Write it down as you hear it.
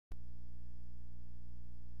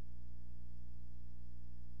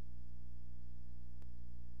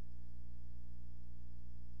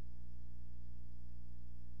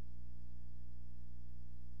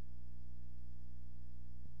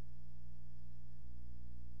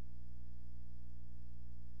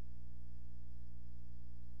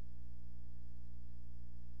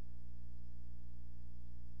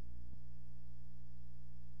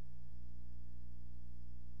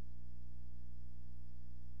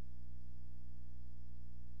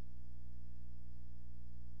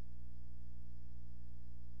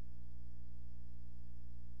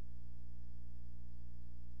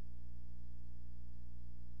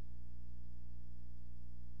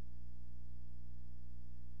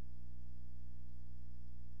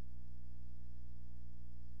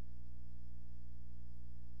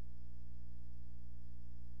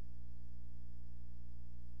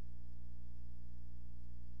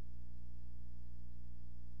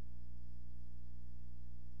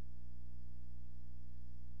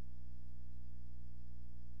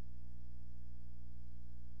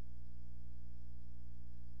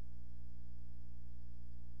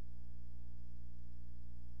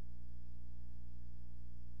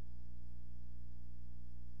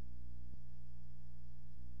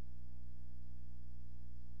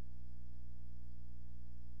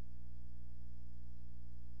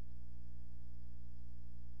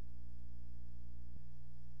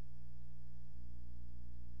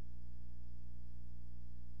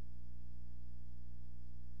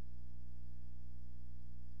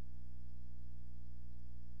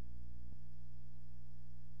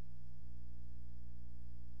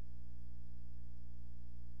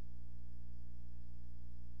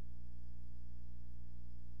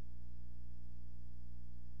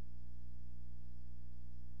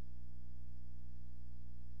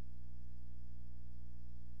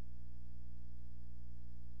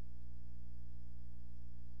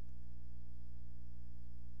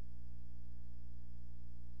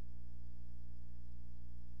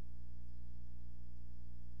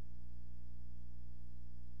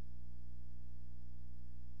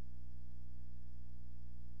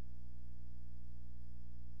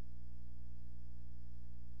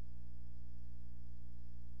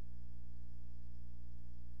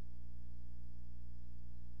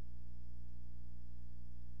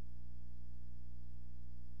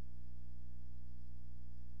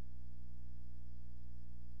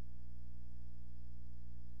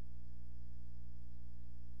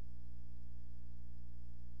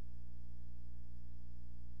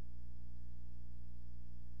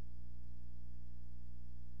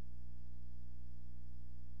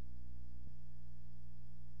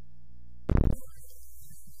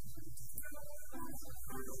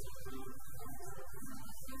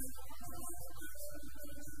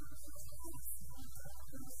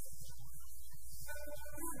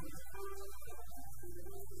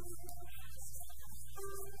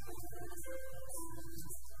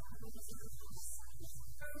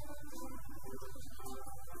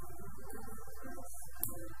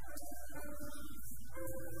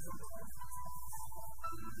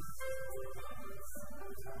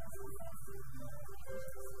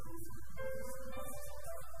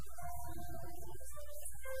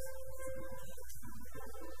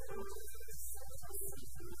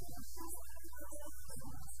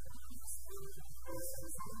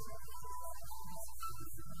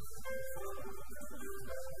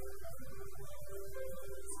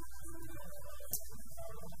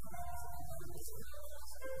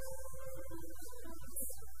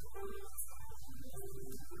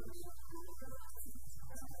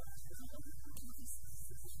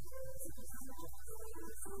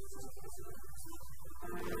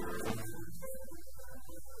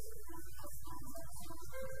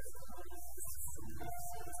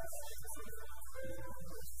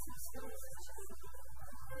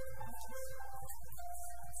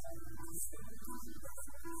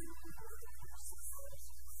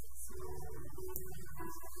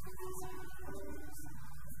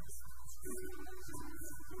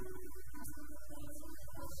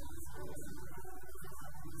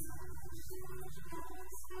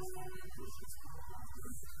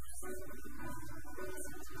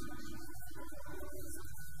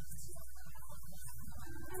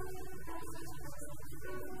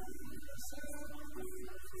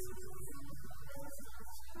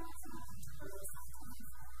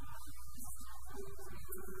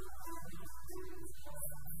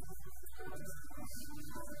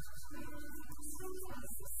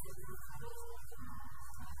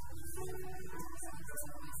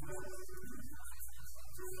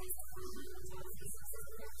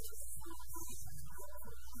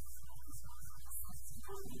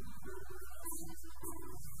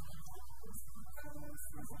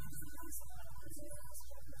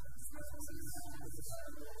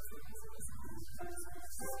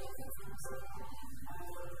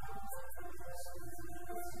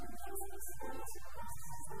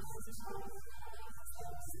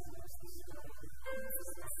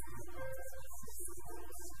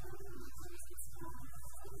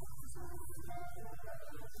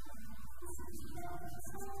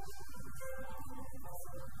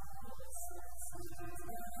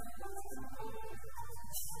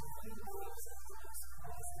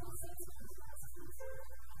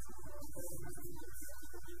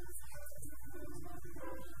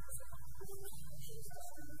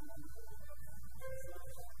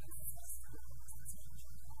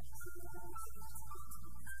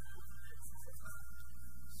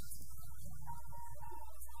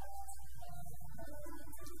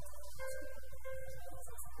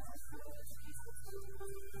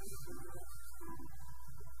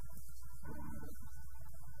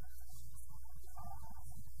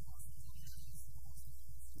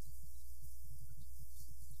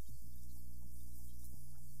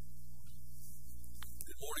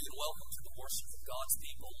welcome to the worship of God's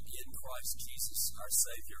people in Christ Jesus, our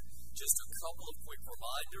Savior. Just a couple of quick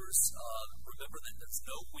reminders. Remember that there's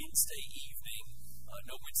no Wednesday evening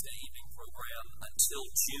program until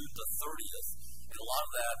June the 30th. And a lot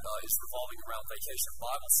of that is revolving around Vacation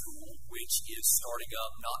Bible School, which is starting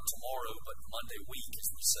up not tomorrow, but Monday week,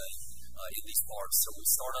 as we say, in these parts. So we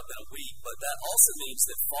start up in a week. But that also means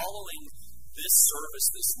that following this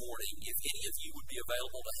service this morning, if any of you would be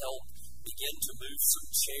available to help begin to move some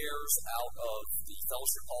chairs out of the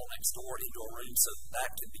fellowship hall next door into a room so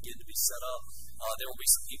that can begin to be set up. There will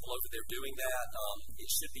be some people over there doing that.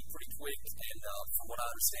 It should be pretty quick and, from what I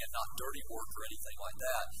understand, not dirty work or anything like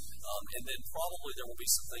that. And then probably there will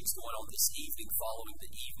be some things going on this evening following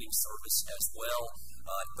the evening service as well.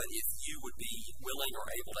 But if you would be willing or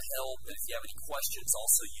able to help, and if you have any questions,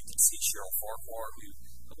 also you can see Cheryl Farquhar, who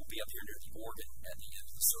will be up here near the organ at the end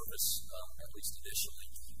of the service, at least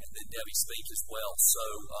initially. And then Debbie Spink as well. So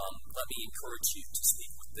let me encourage you to speak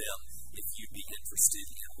with them if you'd be interested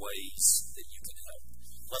in ways that you can help.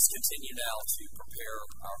 Let's continue now to prepare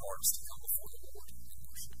our hearts to come before the Lord in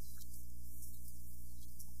worship.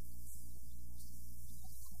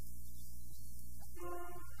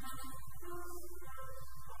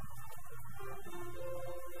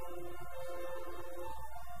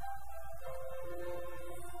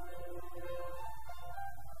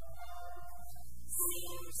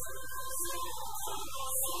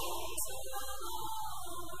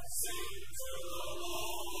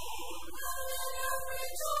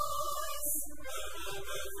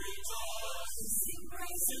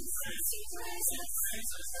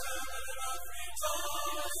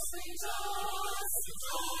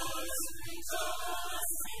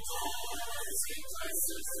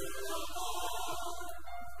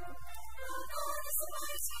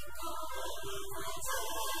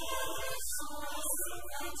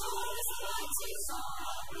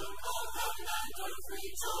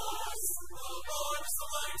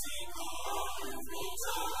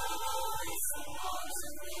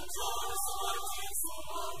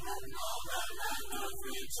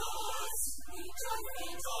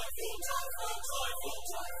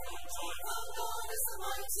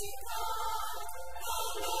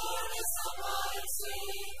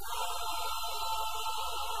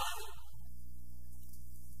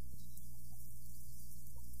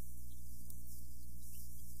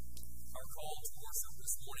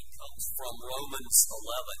 From Romans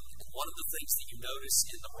 11. And one of the things that you notice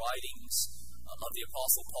in the writings of the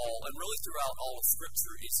Apostle Paul, and really throughout all of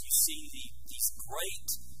Scripture, is you see these great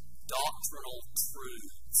doctrinal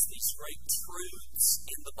truths, these great truths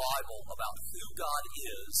in the Bible about who God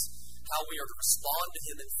is, how we are to respond to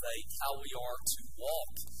Him in faith, how we are to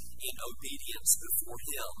walk in obedience before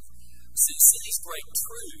Him. So you see these great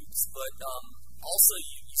truths, but also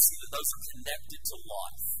you see that those are connected to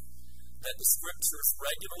life. That the Scriptures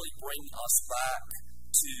regularly bring us back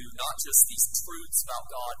to not just these truths about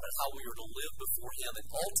God, but how we are to live before Him and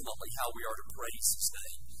ultimately how we are to praise His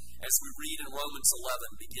name. As we read in Romans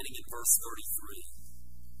 11, beginning in verse 33,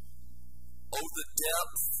 "Oh, the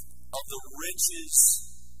depth of the riches,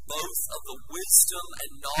 both of the wisdom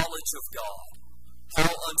and knowledge of God!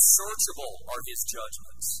 How unsearchable are His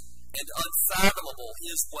judgments, and unfathomable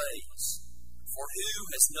His ways! For who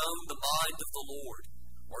has known the mind of the Lord?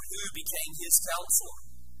 Or who became His counselor?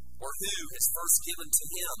 Or who has first given to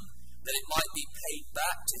Him, that it might be paid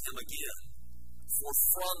back to Him again? For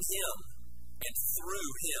from Him, and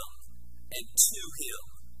through Him, and to Him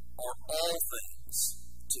are all things.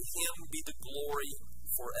 To Him be the glory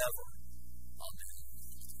forever. Amen."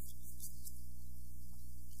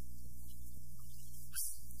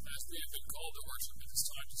 As we have been called to worship, it is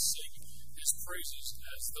time to sing His praises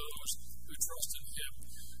as those who trust in Him.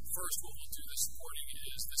 First, what we'll do this morning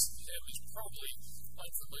is, this hymn is probably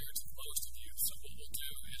unfamiliar to most of you, so what we'll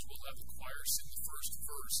do is we'll have the choir sing the first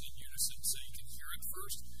verse in unison so you can hear it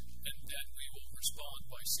first, and then we will respond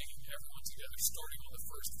by singing everyone together, starting on the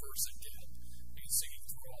first verse again, and singing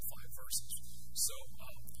through all 5 verses. So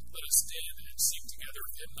let us stand and sing together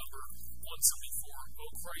hymn number 174, "O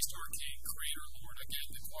Christ our King, Creator, Lord."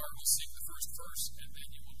 Again, the choir will sing the first verse, and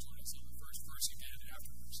then you will join us on the first verse again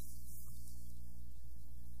afterwards.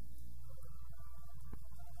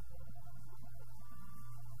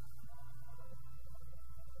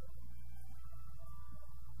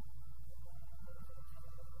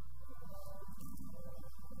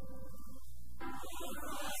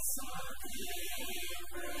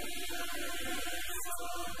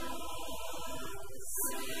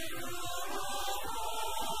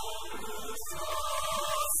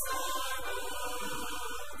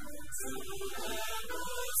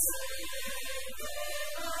 Say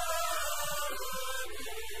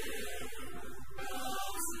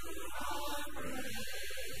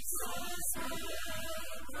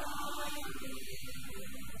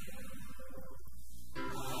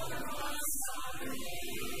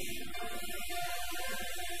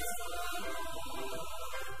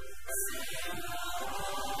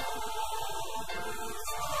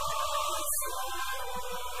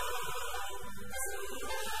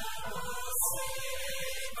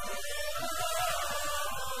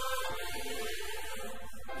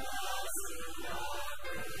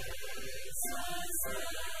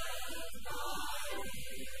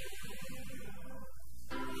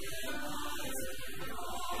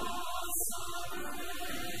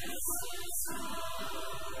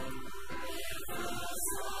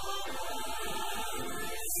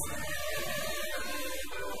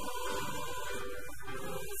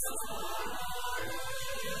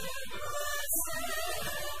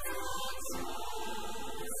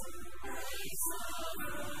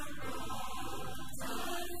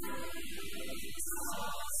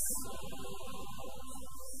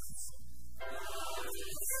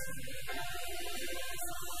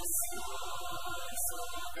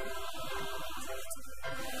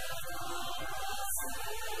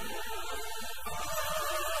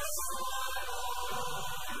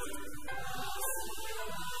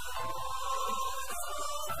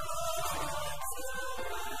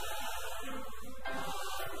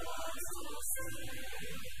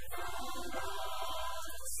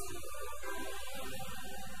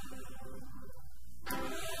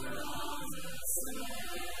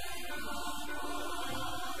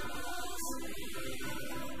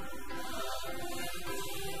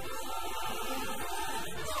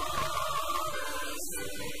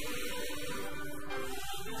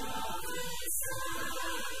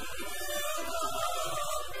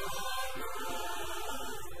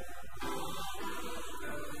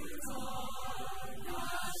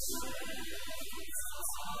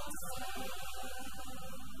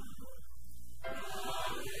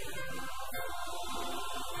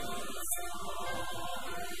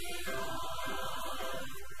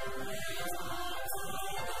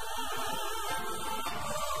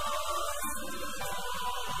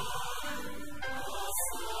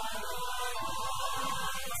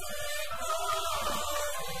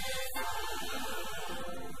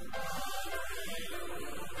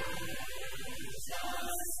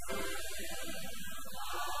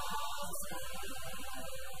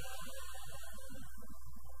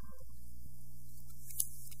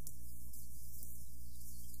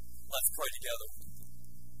together.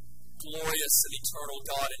 Glorious and eternal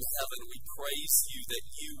God in heaven, we praise you that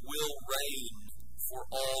you will reign for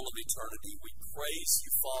all of eternity. We praise you,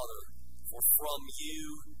 Father, for from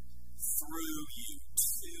you, through you,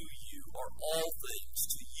 to you are all things.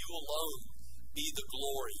 To you alone be the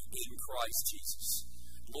glory in Christ Jesus.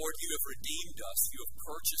 Lord, you have redeemed us. You have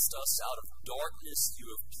purchased us out of darkness. You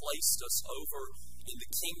have placed us over in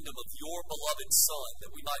the kingdom of your beloved Son,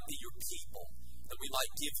 that we might be your people, that we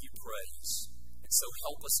might give you praise. And so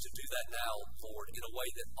help us to do that now, Lord, in a way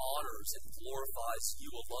that honors and glorifies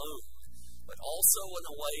you alone, but also in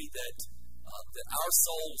a way that our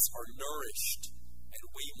souls are nourished and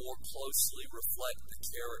we more closely reflect the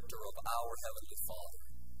character of our Heavenly Father.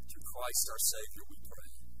 Through Christ our Savior we pray.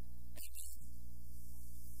 Amen.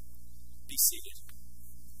 Be seated.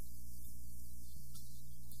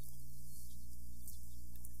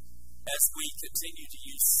 As we continue to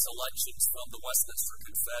use selections from the Westminster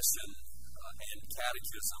Confession and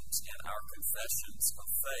catechisms and our confessions of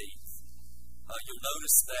faith, you'll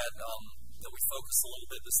notice that we focus a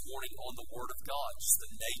little bit this morning on the Word of God, just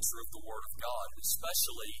the nature of the Word of God,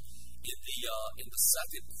 especially in the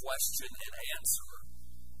second question and answer.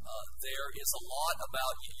 There is a lot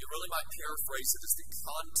about, you really might paraphrase it as the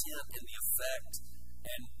content and the effect,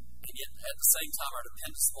 and yet at the same time our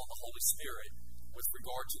dependence upon the Holy Spirit with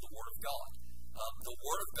regard to the Word of God. The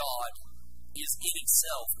Word of God is in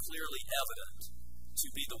itself clearly evident to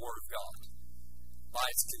be the Word of God. By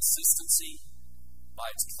its consistency,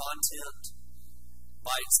 by its content,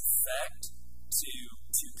 by its effect to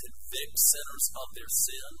convict sinners of their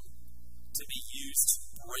sin, to be used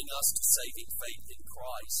to bring us to saving faith in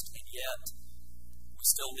Christ, and yet we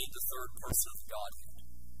still need the third person of the Godhead.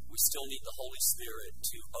 We still need the Holy Spirit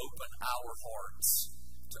to open our hearts,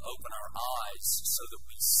 to open our eyes so that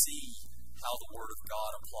we see how the Word of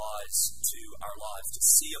God applies to our lives, to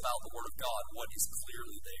see about the Word of God what is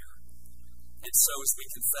clearly there. And so as we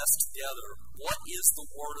confess together, what is the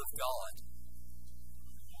Word of God?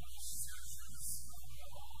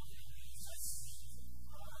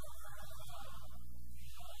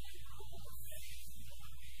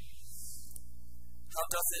 How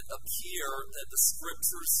doth it appear that the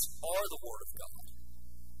Scriptures are the Word of God?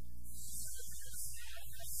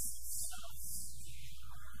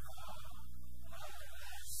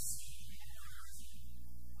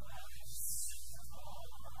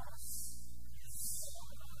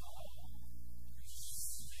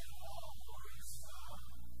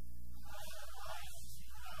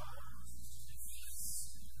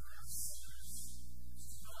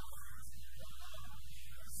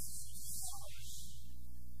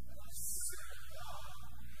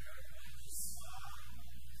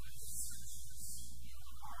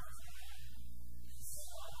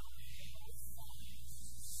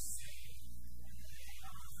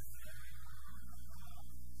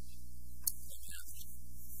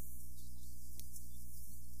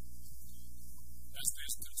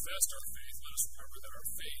 Confessed our faith, let us remember that our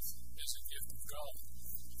faith is a gift of God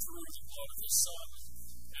through the blood of His Son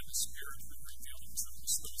and the Spirit who revealed it to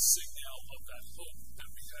us. Let us sing now of that hope that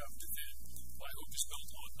we have within. My hope is built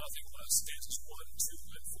on nothing less. Stanzas 1,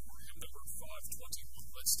 2, and 4. Hymn number 521.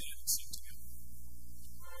 Let's stand and sing together.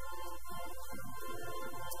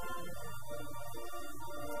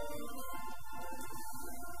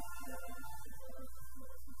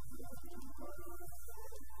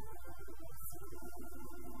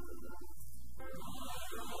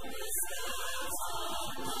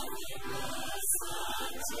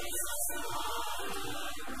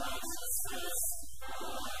 Righteousness,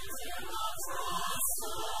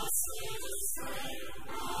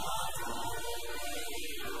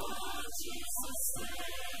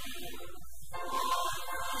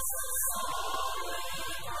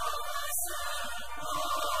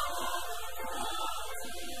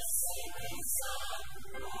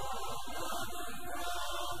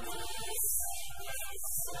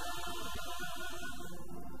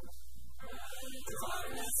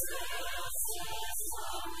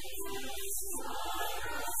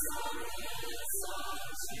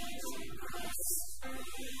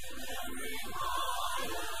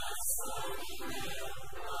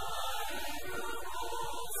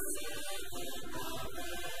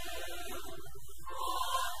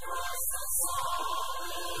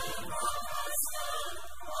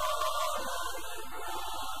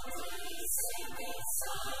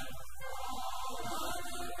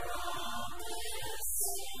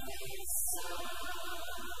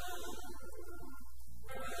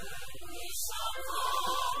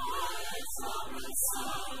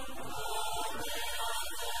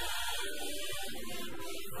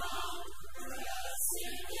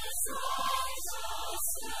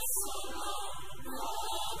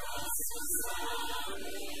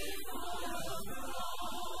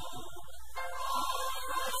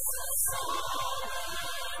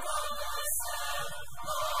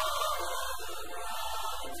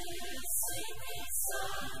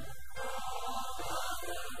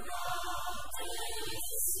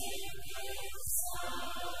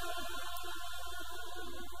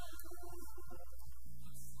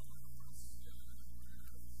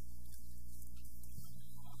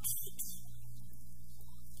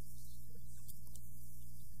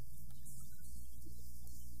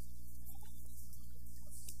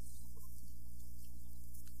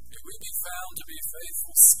 found to be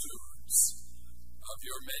faithful stewards of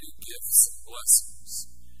your many gifts and blessings.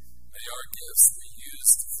 May our gifts be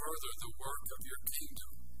used to further the work of your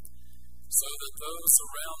kingdom, so that those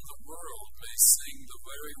around the world may sing the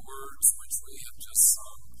very words which we have just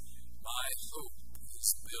sung. My hope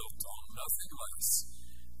is built on nothing less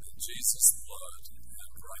than Jesus' blood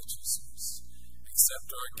and righteousness. Accept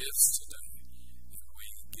our gifts today, and we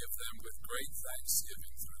give them with great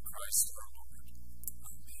thanksgiving through Christ our Lord.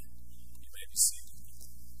 Amen. You may be seated.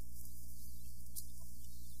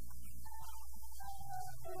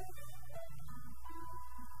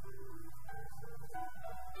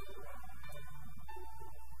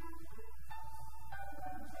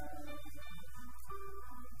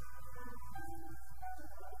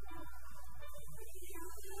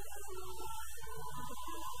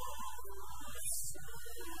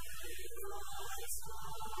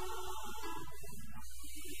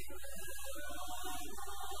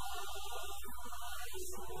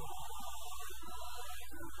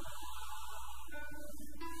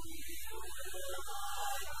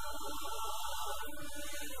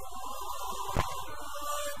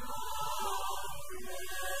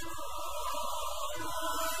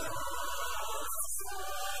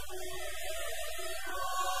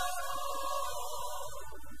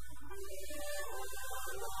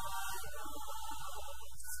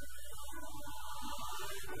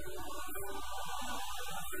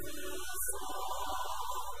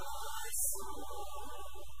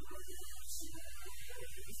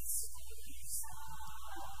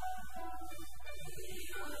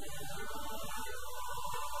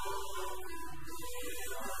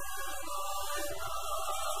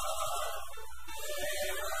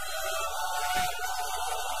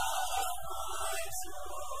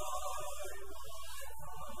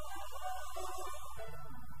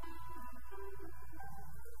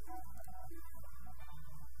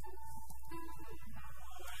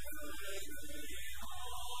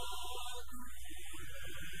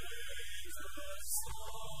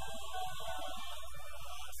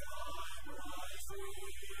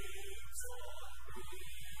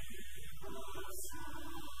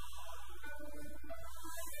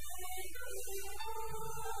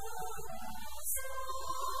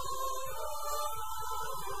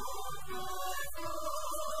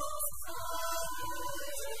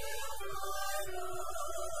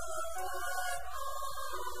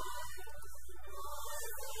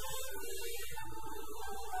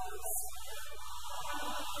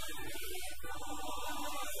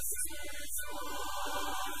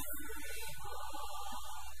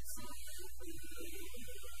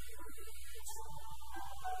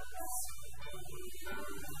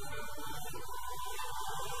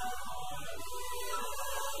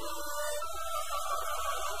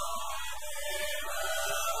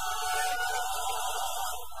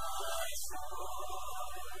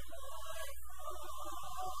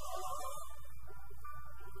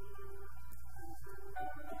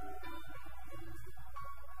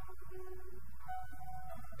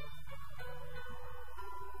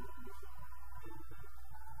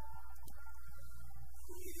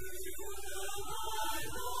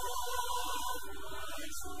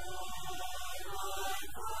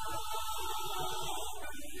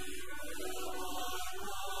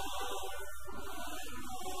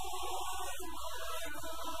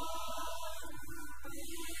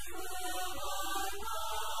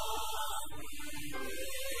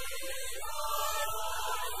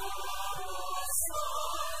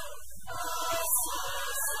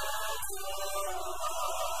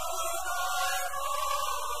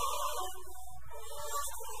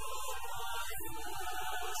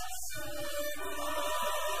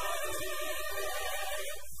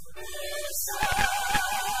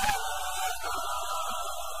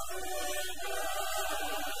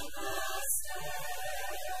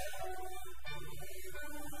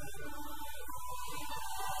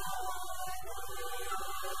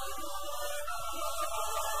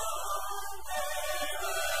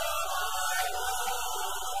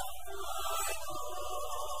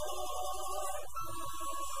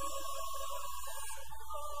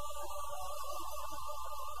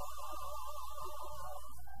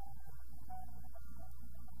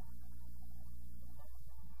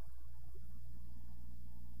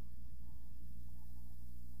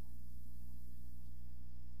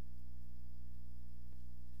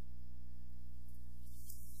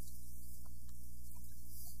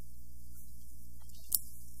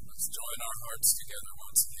 Join our hearts together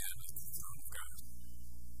once again at the throne of God.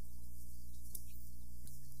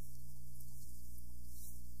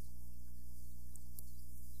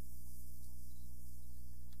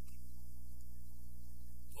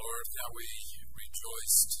 Lord, how we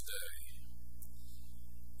rejoice today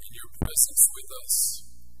in your presence with us.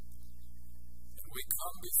 And we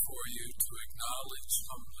come before you to acknowledge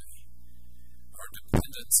humbly our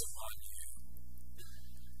dependence upon you.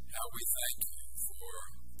 How we thank you for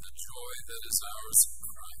the joy that is ours in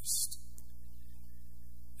Christ.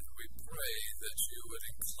 And we pray that you would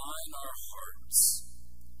incline our hearts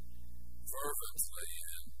fervently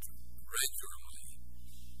and regularly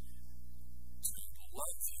to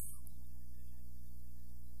love you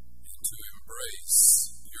and to embrace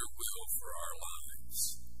your will for our lives.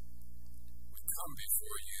 We come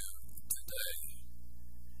before you today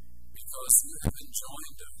because you have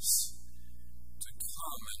enjoined us to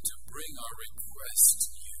come and to bring our request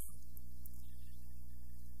to you.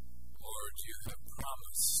 Lord, you have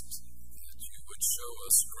promised that you would show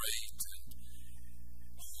us great and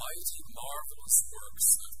mighty, marvelous works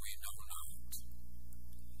that we know not.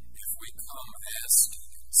 If we come asking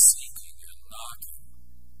and seeking and knocking,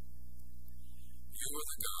 you are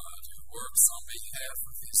the God who works on behalf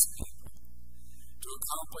of his people to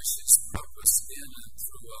accomplish his purpose in and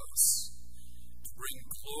through us, to bring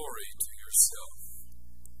glory to yourself.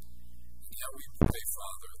 And now we pray,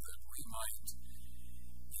 Father, that we might,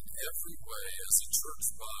 in every way as a church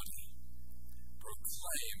body,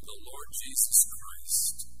 proclaim the Lord Jesus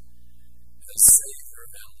Christ as Savior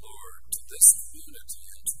and Lord to this community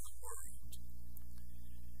and to the world.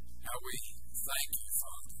 How we thank you,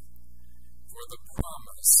 Father, for the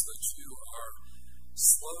promise that you are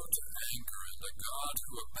slow to anger and a God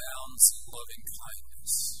who abounds in loving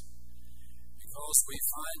kindness, because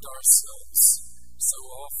we find ourselves so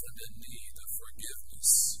often in need of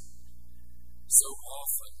forgiveness, so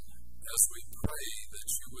often as we pray that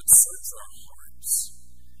you would search our hearts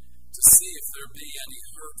to see if there be any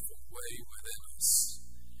hurtful way within us.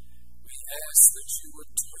 We ask that you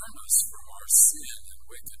would turn us from our sin and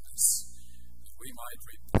wickedness, that we might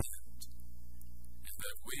repent, and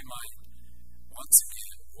that we might once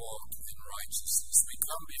again walk in righteousness. We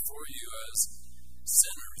come before you as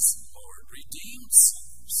sinners, Lord, redeemed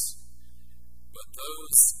sinners, but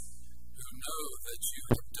those who know that you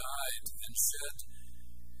have died and shed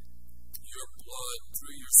your blood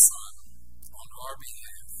through your Son on our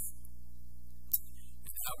behalf.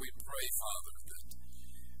 And now we pray, Father, that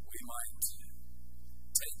we might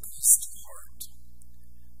take this to heart,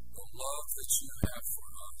 the love that you have for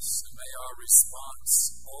us, and may our response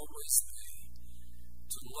always be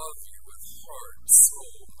to love you with heart,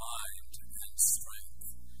 soul, mind, and strength,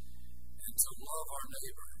 and to love our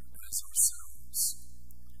neighbor as ourselves.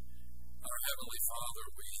 Our Heavenly Father,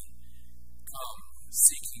 we come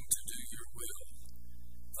seeking to do your will,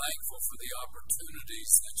 thankful for the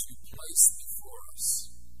opportunities that you place before us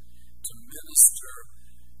to minister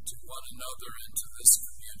to one another and to this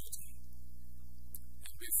community.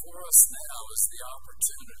 And before us now is the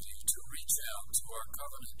opportunity to reach out to our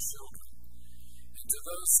covenant children and to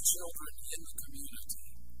those children in the community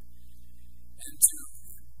and to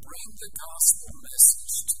bring the gospel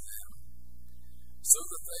message to them so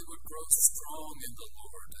that they would grow strong in the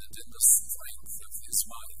Lord and in the strength of his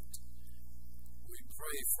might. We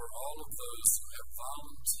pray for all of those who have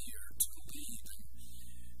volunteered to lead and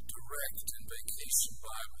direct in Vacation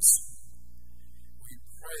Bible School. We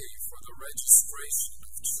pray for the registration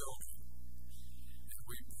of children, and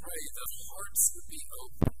we pray that hearts would be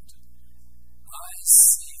opened. Eyes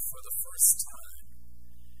see for the first time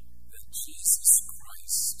that Jesus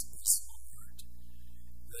Christ is Lord,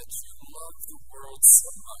 that you love the world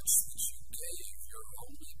so much that you gave your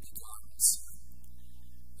only begotten Son,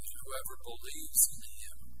 that whoever believes in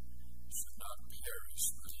him should not perish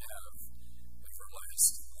but have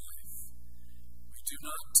everlasting life. We do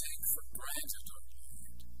not take for granted, O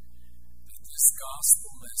Lord, that this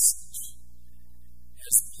gospel message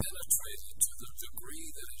has penetrated to the degree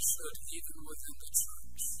that it should even within the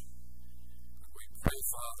church. But we pray,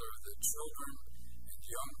 Father, that children and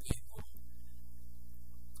young people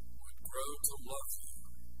would grow to love you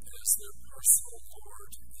as their personal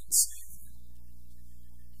Lord and Savior.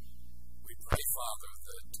 We pray, Father,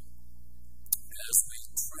 that as we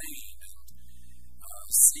train and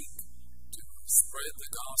seek to spread the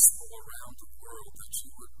gospel around the world, that you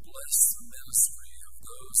would bless the ministry of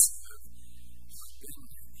those who have been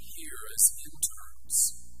here as interns,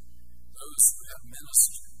 those who have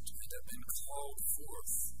ministered and have been called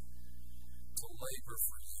forth to labor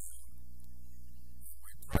for you.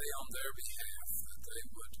 We pray on their behalf that they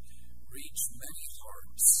would reach many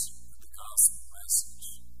hearts with the gospel message.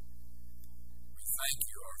 We thank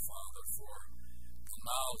you, our Father, for the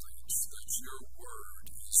knowledge that your word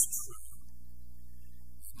is true.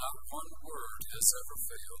 Not one word has ever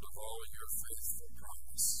failed of all your faithful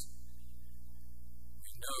promise.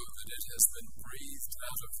 know that it has been breathed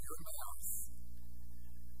out of your mouth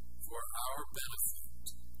for our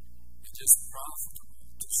benefit. It is profitable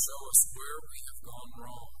to show us where we have gone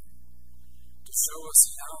wrong, to show us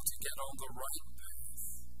how to get on the right path,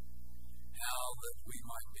 how that we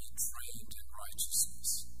might be trained in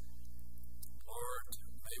righteousness. Lord,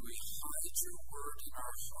 may we hide your word in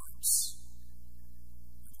our hearts,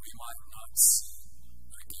 that we might not sin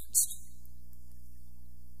against you.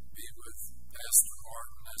 Be with Pastor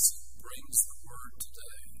Martin as he brings the word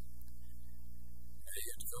today. May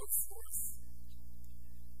it go forth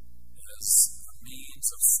as a means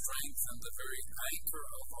of strength and the very anchor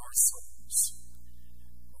of our souls.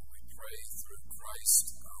 We pray through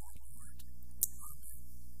Christ our Lord. Amen.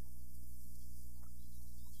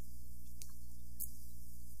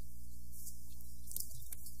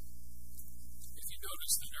 If you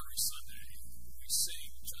notice that every Sunday we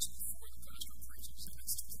sing just before the pastor preaches, and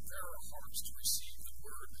it's to prepare our hearts to receive the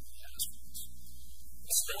word that he has for us.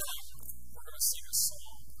 This morning, we're going to sing a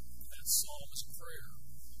song. That psalm is prayer.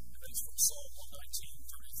 And that's from Psalm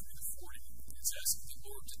 119, 33 to 40. It's asking the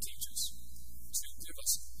Lord to teach us, to give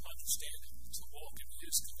us understanding, to walk in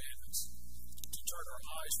his commandments, to turn our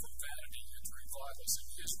eyes from vanity and to revive us in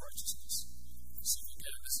his righteousness. So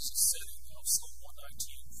again, this is a setting of Psalm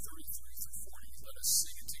 119, 33 through 40. Let us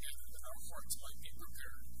sing it together that our hearts might be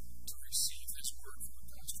prepared to receive this word from the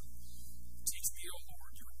pastor. Teach me, O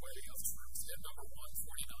Lord, your way of truth. Hymn number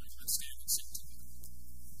 149. Let's stand and sing together.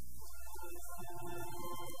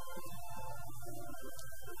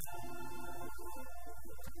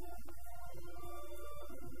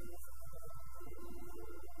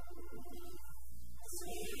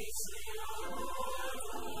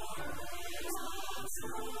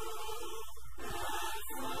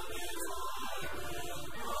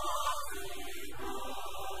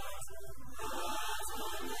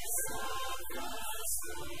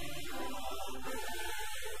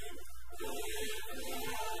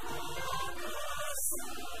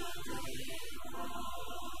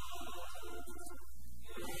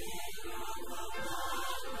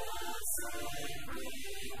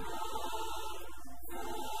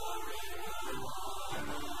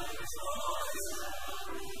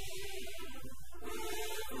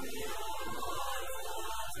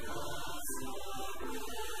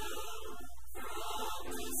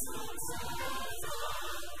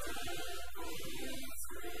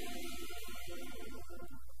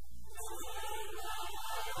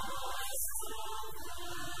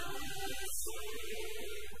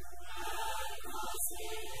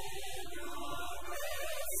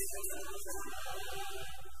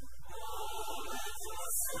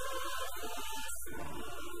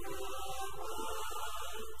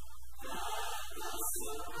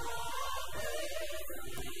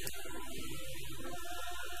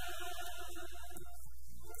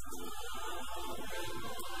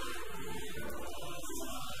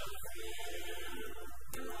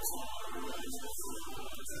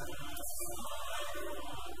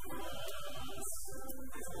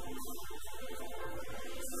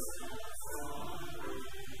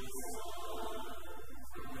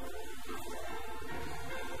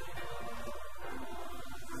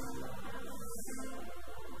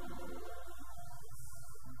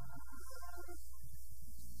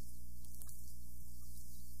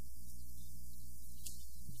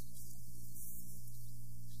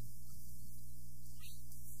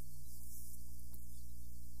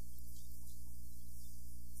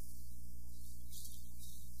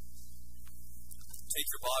 Take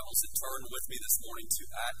your Bibles and turn with me this morning to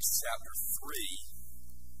Acts chapter 3.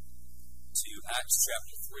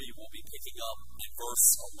 We'll be picking up in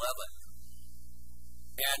verse 11.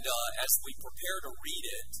 And as we prepare to read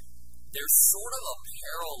it, there's sort of a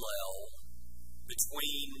parallel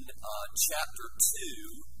between chapter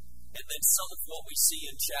 2 and then some of what we see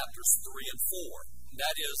in chapters 3 and 4. And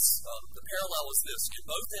that is, the parallel is this. In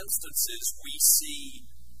both instances, we see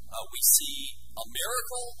a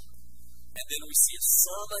miracle, and then we see a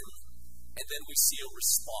sermon, and then we see a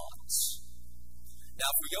response. Now,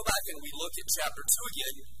 if we go back and we look at chapter 2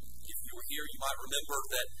 again, if you were here, you might remember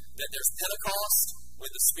that there's Pentecost,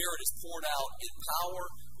 when the Spirit is poured out in power,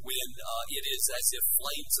 when it is as if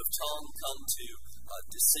flames of tongue come to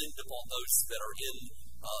descend upon those that are in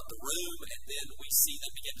the room, and then we see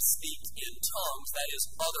them begin to speak in tongues, that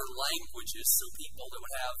is, other languages, so people that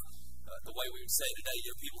would have, the way we would say today,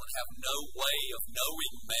 people that have no way of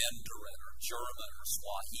knowing Mandarin or German or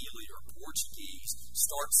Swahili or Portuguese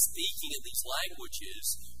start speaking in these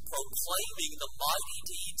languages, proclaiming the mighty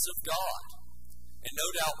deeds of God. And no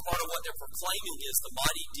doubt part of what they're proclaiming is the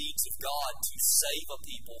mighty deeds of God to save a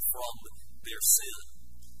people from their sin.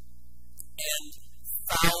 And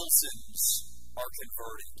thousands are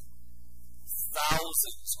converted.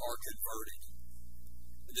 Thousands are converted.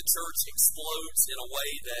 And the church explodes in a way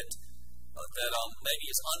that maybe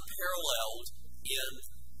is unparalleled in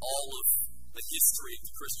all of the history of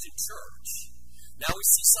the Christian church. Now we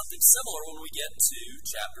see something similar when we get to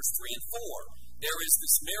chapters 3 and 4. There is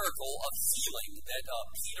this miracle of healing that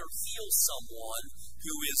Peter heals someone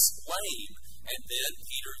who is lame, and then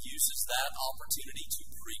Peter uses that opportunity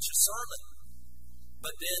to preach a sermon.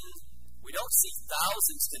 But then we don't see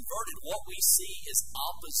thousands converted. What we see is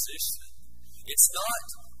opposition. It's not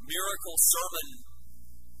miracle sermon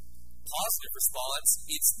positive response,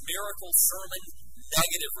 it's miracle sermon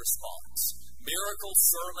negative response. Miracle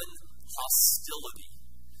sermon hostility.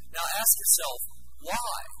 Now ask yourself,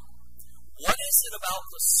 why? What is it about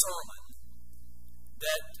the sermon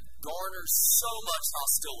that garners so much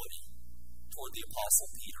hostility toward the Apostle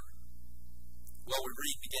Peter? Well, we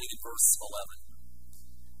read beginning in verse 11.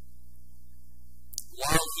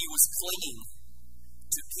 While he was clinging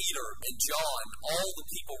to Peter and John, all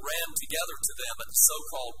the people ran together to them at the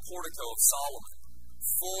so-called Portico of Solomon,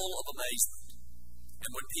 full of amazement.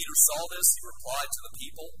 And when Peter saw this, he replied to the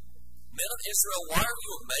people, Men of Israel, why are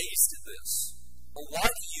you amazed at this? Or why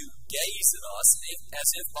do you gaze at us as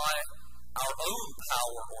if by our own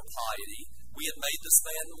power or piety we had made this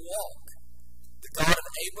man walk? The God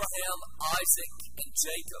of Abraham, Isaac, and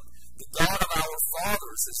Jacob, the God of our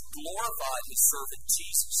fathers, has glorified his servant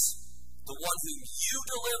Jesus, the one whom you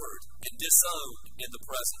delivered and disowned in the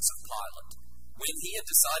presence of Pilate, when he had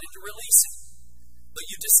decided to release him. But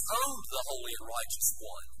you disowned the holy and righteous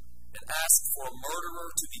one, and asked for a murderer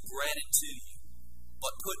to be granted to you,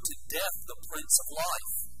 but put to death the Prince of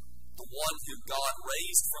Life, the one whom God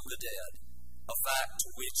raised from the dead, a fact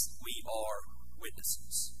to which we are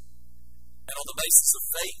witnesses. And on the basis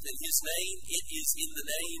of faith in his name, it is in the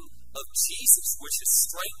name of Jesus which has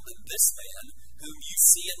strengthened this man whom you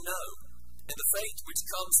see and know, and the faith which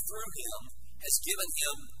comes through him has given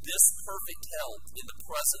him this perfect health in the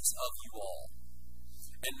presence of you all.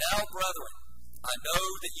 And now, brethren, I know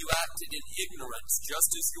that you acted in ignorance,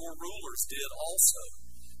 just as your rulers did also.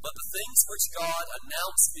 But the things which God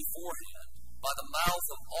announced beforehand by the mouth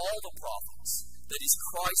of all the prophets, that his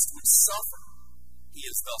Christ would suffer, he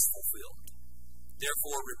is thus fulfilled.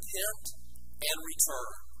 Therefore repent and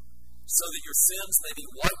return, so that your sins may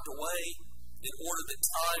be wiped away, in order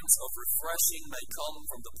that times of refreshing may come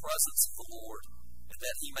from the presence of the Lord, and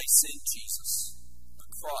that he may send Jesus, the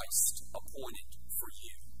Christ appointed for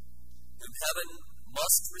you, whom heaven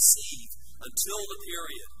must receive until the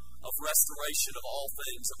period of restoration of all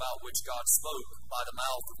things about which God spoke by the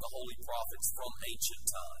mouth of the holy prophets from ancient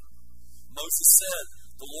time. Moses said,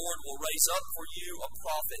 The Lord will raise up for you a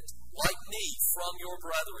prophet like me from your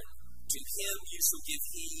brethren. To him you shall give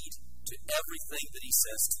heed to everything that he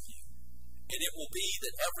says to you. And it will be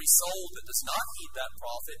that every soul that does not heed that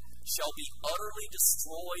prophet shall be utterly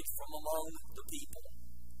destroyed from among the people.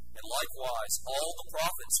 And likewise, all the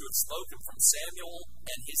prophets who have spoken from Samuel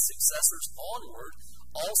and his successors onward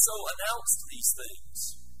also announced these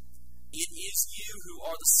things. It is you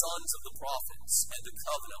who are the sons of the prophets, and the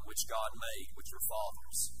covenant which God made with your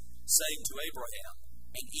fathers, saying to Abraham,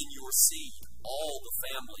 And in your seed all the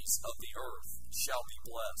families of the earth shall be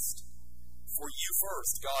blessed. For you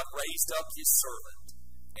first God raised up his servant,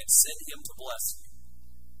 and sent him to bless you,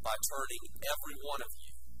 by turning every one of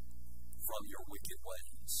you from your wicked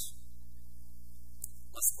ways.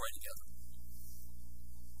 Let's pray together.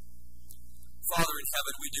 Father in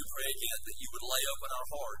heaven, we do pray again that you would lay open our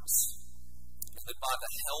hearts, and that by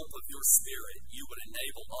the help of your Spirit, you would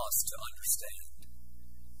enable us to understand.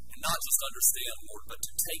 And not just understand, Lord, but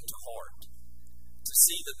to take to heart, to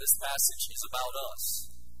see that this passage is about us.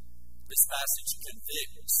 This passage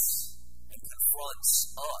convicts and confronts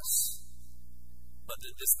us, but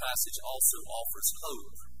that this passage also offers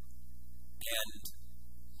hope and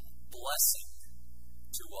blessing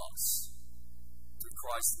to us. Through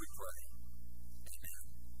Christ we pray. Amen.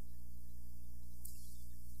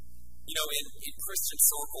 You know, in Christian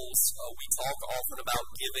circles, we talk often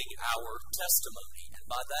about giving our testimony. And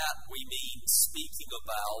by that we mean speaking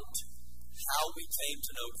about how we came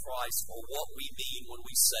to know Christ, or what we mean when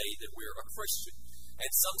we say that we're a Christian. And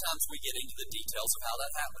sometimes we get into the details of how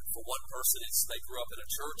that happened. For one person, it's they grew up in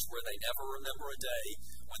a church where they never remember a day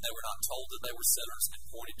when they were not told that they were sinners and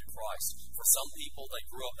pointed to Christ. For some people, they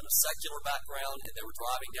grew up in a secular background and they were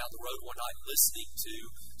driving down the road one night listening to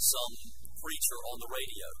some preacher on the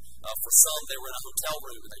radio. For some, they were in a hotel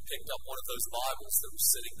room and they picked up one of those Bibles that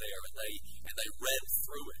was sitting there and they read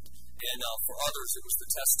through it. And for others, it was the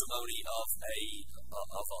testimony of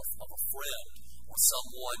a friend or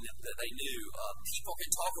someone that they knew. People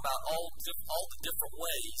can talk about all the different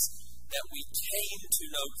ways that we came to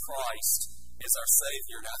know Christ as our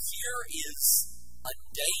Savior. Now, here is a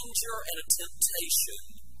danger and a temptation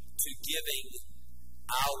to giving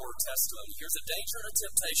our testimony. Here's a danger and a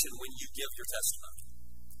temptation when you give your testimony.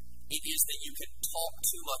 It is that you can talk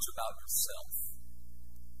too much about yourself.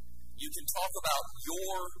 You can talk about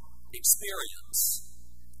your experience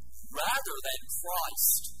rather than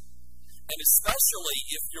Christ. And especially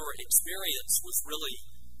if your experience was really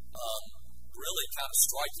kind of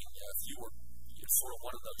striking. If you were sort of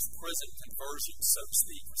one of those prison conversions, so to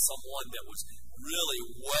speak, or someone that was really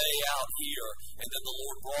way out here, and then the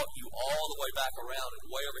Lord brought you all the way back around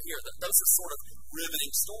and way over here. Those are sort of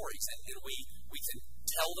riveting stories, and we can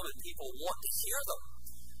tell them and people want to hear them.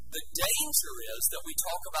 The danger is that we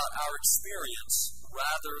talk about our experience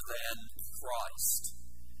rather than Christ.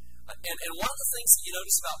 And one of the things that you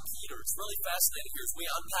notice about Peter, it's really fascinating here, as we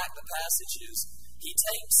unpack the passages, he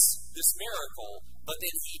takes this miracle, but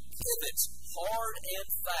then he pivots hard and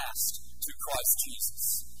fast to Christ Jesus.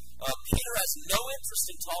 Peter has no interest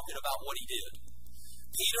in talking about what he did.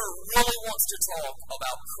 Peter really wants to talk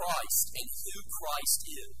about Christ and who Christ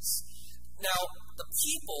is. Now, the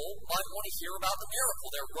people might want to hear about the miracle.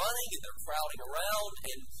 They're running and they're crowding around,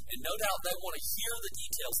 and no doubt they want to hear the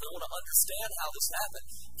details. They want to understand how this happened.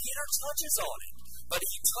 Peter touches on it, but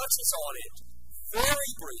he touches on it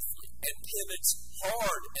very briefly and pivots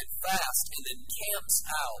hard and fast and then camps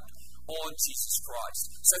out on Jesus Christ.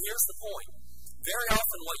 So here's the point. Very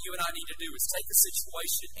often what you and I need to do is take a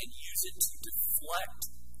situation and use it to deflect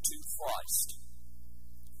to Christ.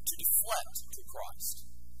 To deflect to Christ.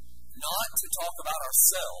 Not to talk about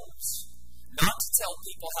ourselves, not to tell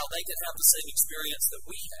people how they can have the same experience that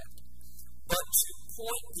we had, but to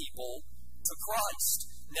point people to Christ.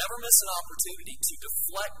 Never miss an opportunity to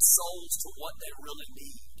deflect souls to what they really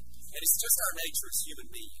need. And it's just our nature as human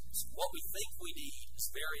beings. What we think we need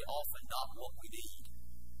is very often not what we need.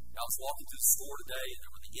 I was walking through the store today, and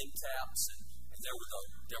there were the end caps, and there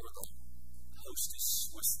were the Hostess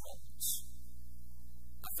Swiss rolls.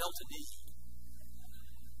 I felt a need.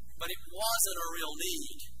 But it wasn't a real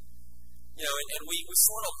need. You know, and we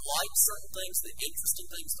sort of like certain things, the interesting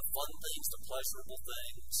things, the fun things, the pleasurable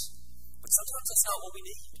things. But sometimes that's not what we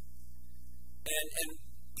need. And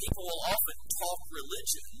people will often talk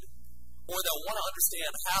religion, or they'll want to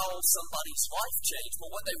understand how somebody's life changed,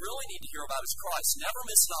 but what they really need to hear about is Christ. Never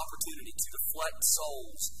miss an opportunity to deflect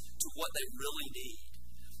souls to what they really need.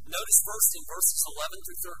 Notice first in verses 11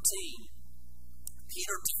 through 13,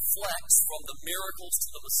 Peter deflects from the miracles to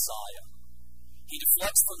the Messiah. He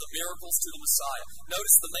deflects from the miracles to the Messiah.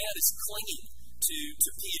 Notice the man is clinging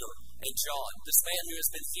to Peter and John. This man who has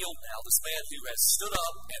been healed now, this man who has stood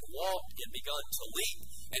up and walked and begun to leap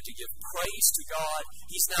and to give praise to God,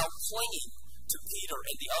 he's now clinging to Peter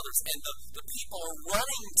and the others. And the people are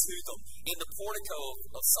running to them in the portico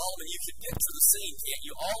of Solomon. You can picture the scene, can't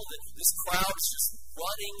you? All of it, this crowd is just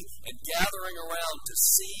running and gathering around to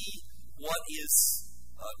see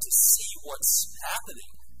what's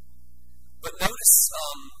happening. But notice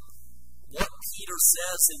what Peter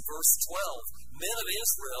says in verse 12. Men of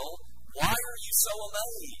Israel, why are you so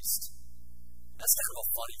amazed? That's kind of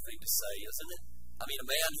a funny thing to say, isn't it? I mean, a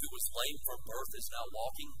man who was lame from birth is now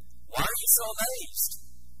walking. Why are you so amazed?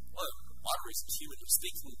 Well, a lot of reasons, humanly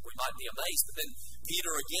speaking, we might be amazed. But then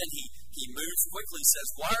Peter, again, he moves quickly, says,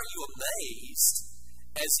 why are you amazed?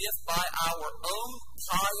 As if by our own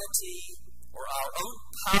piety or our own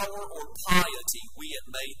power or piety we have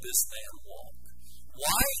made this man walk.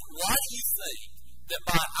 Why do you think that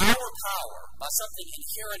by our power, by something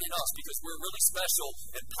inherent in us, because we're really special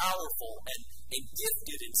and powerful and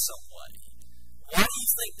gifted in some way, why do you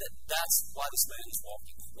think that that's why this man is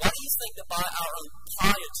walking? Why do you think that by our own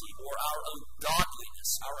piety or our own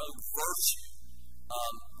godliness, our own virtue,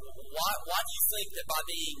 why do you think that by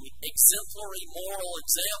being exemplary moral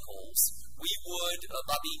examples, we would,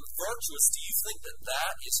 by being virtuous, do you think that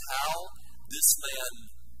that is how this man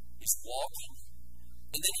is walking?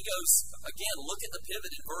 And then he goes, again, look at the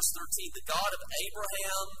pivot in verse 13. The God of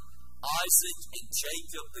Abraham, Isaac, and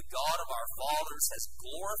Jacob, the God of our fathers, has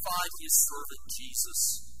glorified his servant Jesus,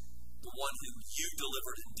 the one whom you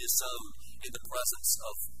delivered and disowned in the presence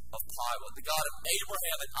of Pilate. The God of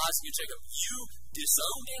Abraham and Isaac and Jacob, you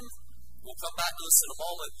disowned him. We'll come back to this in a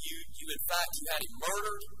moment. You in fact, you had him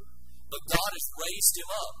murdered, but God has raised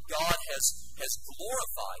him up. God has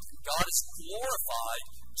glorified him. God has glorified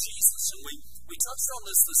Jesus. And we touched on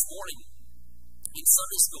this morning in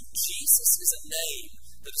Sunday school. Jesus is a name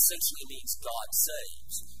that essentially means God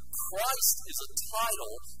saves. Christ is a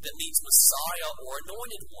title that means Messiah or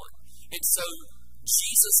Anointed One. And so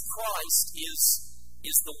Jesus Christ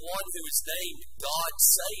is the one who is named God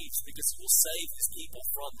Saves because he will save his people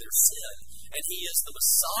from their sin. And he is the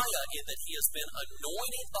Messiah in that he has been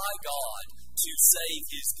anointed by God to save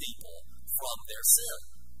his people from their sin.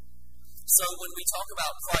 So when we talk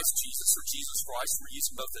about Christ Jesus or Jesus Christ, we're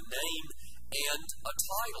using both a name and a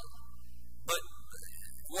title. But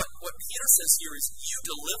what Peter says here is you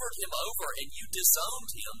delivered him over and you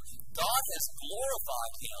disowned him. God has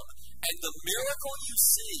glorified him. And the miracle you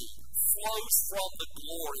see flows from the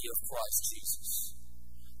glory of Christ Jesus.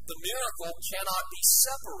 The miracle cannot be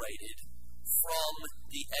separated from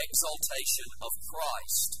the exaltation of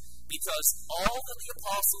Christ, because all that the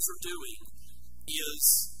apostles are doing is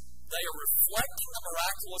they are reflecting the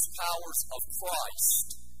miraculous powers of Christ,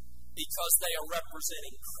 because they are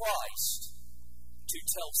representing Christ to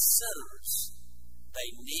tell sinners they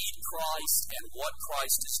need Christ and what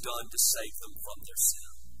Christ has done to save them from their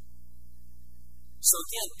sin. So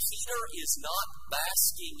again, Peter is not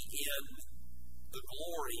basking in the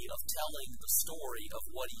glory of telling the story of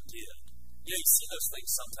what he did. You know, you see those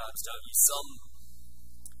things sometimes, don't you?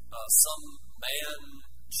 Some man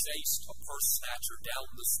chased a purse snatcher down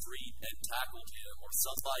the street and tackled him, or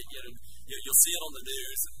somebody, you'll see it on the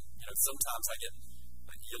news, and sometimes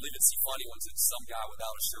you'll even see funny ones. It's some guy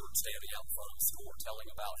without a shirt standing out in front of a store telling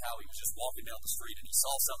about how he was just walking down the street and he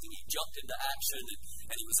saw something, he jumped into action,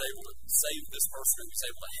 and he was able to save this person, and he was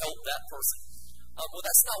able to help that person. Well,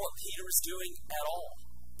 that's not what Peter is doing at all.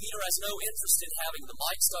 Peter has no interest in having the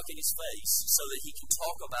mic stuck in his face so that he can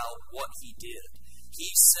talk about what he did. He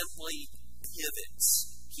simply pivots.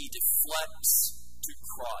 He deflects to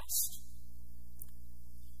Christ.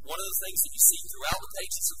 One of the things that you see throughout the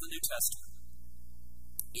pages of the New Testament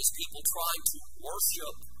is people trying to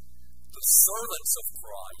worship the servants of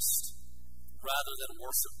Christ rather than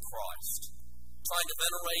worship Christ. Trying to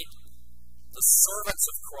venerate the servants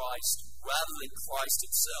of Christ rather than Christ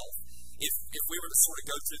himself. If we were to sort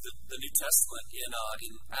of go through the New Testament in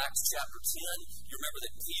Acts chapter 10, you remember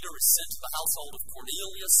that Peter is sent to the household of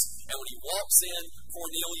Cornelius, and when he walks in,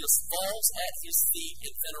 Cornelius falls at his feet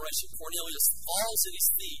in veneration. Cornelius falls at his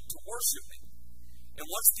feet to worship him. And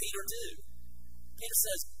what's Peter do? Peter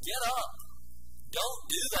says, get up. Don't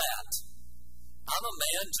do that. I'm a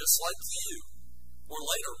man just like you. Or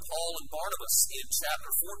later, Paul and Barnabas in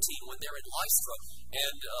chapter 14 when they're in Lystra,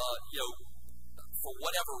 and for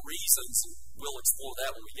whatever reasons, we'll explore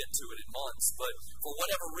that when we get to it in months, but for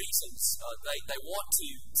whatever reasons, they want to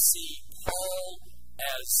see Paul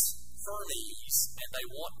as Hermes, and they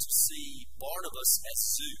want to see Barnabas as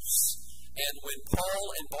Zeus. And when Paul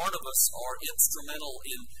and Barnabas are instrumental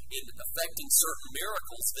in effecting certain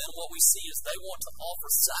miracles, then what we see is they want to offer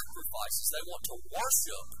sacrifices. They want to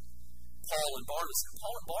worship Paul and Barnabas. And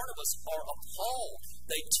Paul and Barnabas are appalled.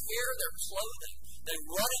 They tear their clothing. They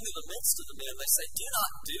run into the midst of the men. They say, do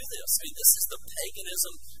not do this. I mean, this is the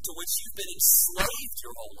paganism to which you've been enslaved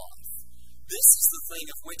your whole life. This is the thing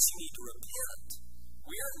of which you need to repent.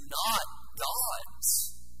 We are not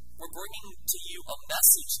gods. We're bringing to you a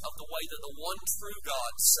message of the way that the one true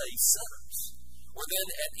God saves sinners. Or then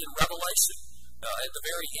in Revelation, at the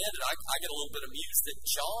very end, and I get a little bit amused that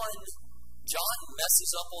John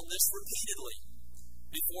messes up on this repeatedly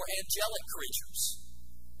before angelic creatures.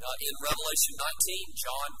 In Revelation 19,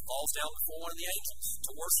 John falls down before one of the angels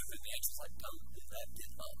to worship him. The angel's like, don't do that,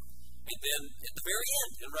 get up. And then at the very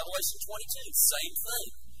end, in Revelation 22, same thing.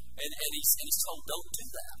 And he's told, don't do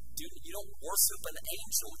that. You don't worship an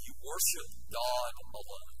angel, you worship God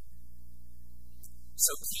alone.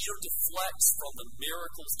 So Peter deflects from the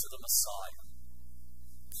miracles to the Messiah.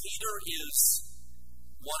 Peter is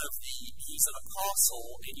he's an apostle,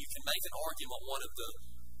 and you can make an argument, one of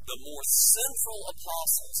the more central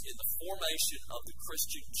apostles in the formation of the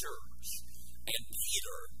Christian church. And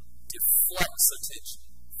Peter deflects attention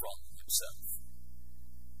from himself.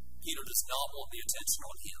 Peter does not want the attention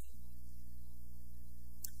on him.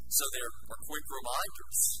 So there are quick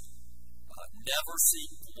reminders. Never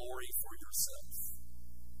seek glory for yourself.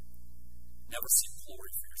 Never seek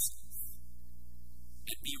glory for yourself.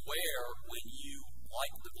 And beware when you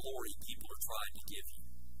like the glory people are trying to give you.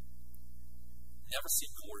 Never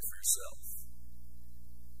seek glory for yourself.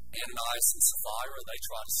 Ananias and Sapphira, they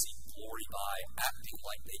try to seek glory by acting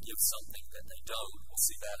like they give something that they don't. We'll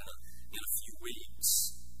see that in a few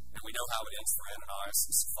weeks. And we know how it ends for Ananias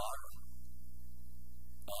and Sapphira.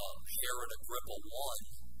 Herod Agrippa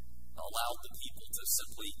I allowed the people to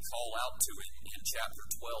simply call out to him in chapter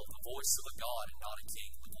 12, the voice of a God and not a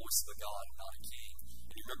king, the voice of a God and not a king.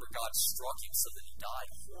 And you remember God struck him so that he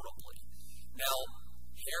died horribly. Now,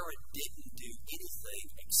 Herod didn't do anything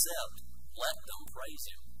except let them praise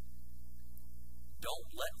him. don't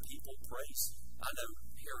let people praise you. I know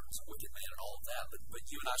Herod's a wicked man and all of that, but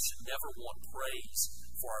you and I should never want praise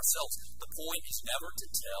for ourselves. The point is never to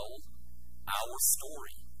tell our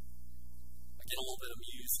story. I get a little bit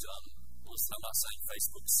amused. Listen, I'm not saying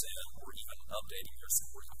Facebook's sin or even updating your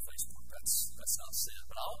story on Facebook. That's not sin.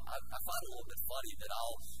 But I find it a little bit funny that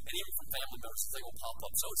and even from family members, they will pop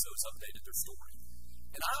up, so-and-so has updated their story.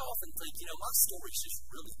 And I often think, my story's just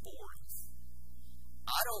really boring.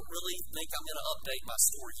 I don't really think I'm going to update my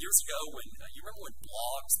story. Years ago, you remember when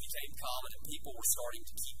blogs became common and people were starting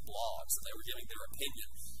to keep blogs and they were giving their opinion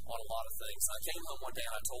on a lot of things. I came home one day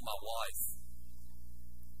and I told my wife,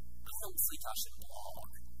 I don't think I should blog.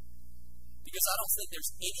 Because I don't think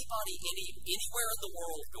there's anybody anywhere in the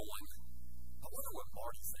world going, I wonder what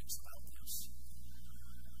Marty thinks about this.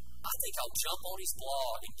 I think I'll jump on his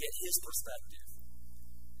blog and get his perspective.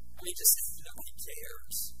 I mean, just, he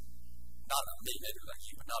cares. Not about me, maybe about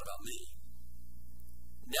you, but not about me.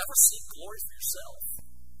 Never seek glory for yourself.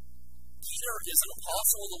 Peter is an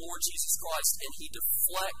apostle of the Lord Jesus Christ, and he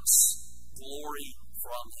deflects glory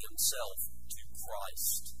from himself to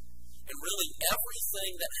Christ. And really,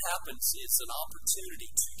 everything that happens is an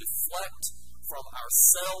opportunity to deflect from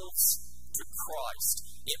ourselves to Christ.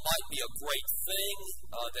 It might be a great thing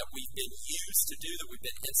that we've been used to do, that we've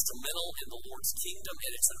been instrumental in the Lord's kingdom,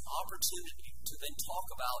 and it's an opportunity to then talk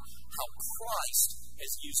about how Christ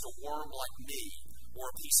has used a worm like me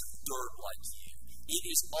or a piece of dirt like you. It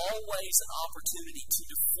is always an opportunity to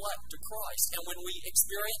deflect to Christ. And when we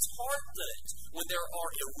experience hard things, when there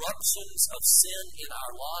are eruptions of sin in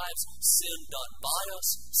our lives, sin done by us,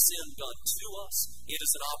 sin done to us, it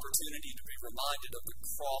is an opportunity to be reminded of the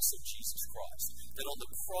cross of Jesus Christ. That on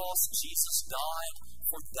the cross, Jesus died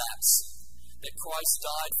for that sin. That Christ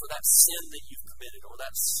died for that sin that you've committed or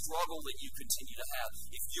that struggle that you continue to have.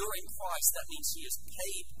 If you're in Christ, that means he has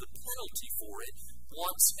paid the penalty for it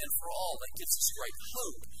once and for all. That gives us great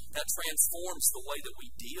hope. That transforms the way that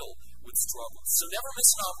we deal with struggles. So never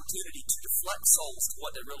miss an opportunity to deflect souls to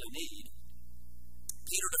what they really need.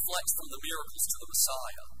 Peter deflects from the miracles to the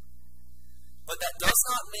Messiah. But that does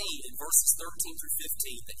not mean in verses 13 through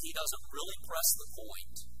 15 that he doesn't really press the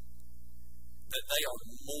point that they are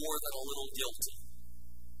more than a little guilty.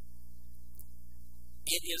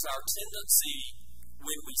 It is our tendency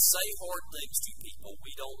when we say hard things to people,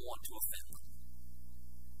 we don't want to offend them.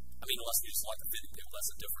 I mean, unless we just like offending people,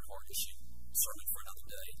 that's a different hard issue. Sermon for another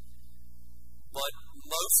day. But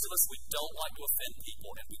most of us, we don't like to offend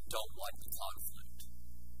people, and we don't like the conflict.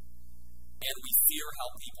 And we fear how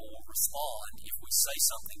people will respond if we say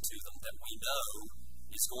something to them that we know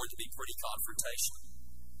is going to be pretty confrontational.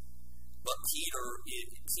 But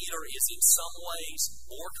Peter is in some ways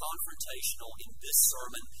more confrontational in this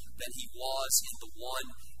sermon than he was in the one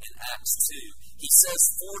in Acts 2. He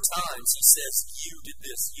says 4 times, he says, you did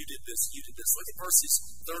this, you did this, you did this. Look at verses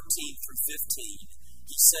 13 through 15.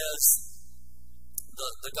 He says,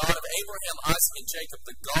 the God of Abraham, Isaac, and Jacob,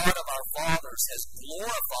 the God of our fathers, has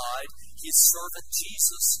glorified his servant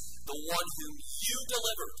Jesus, the one whom you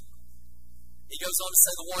delivered. He goes on to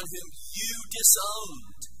say, the one whom you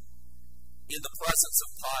disowned in the presence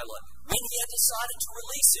of Pilate. When he had decided to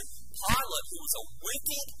release him, Pilate, who was a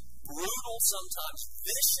wicked, brutal, sometimes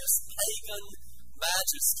vicious pagan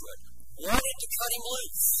magistrate, wanted to cut him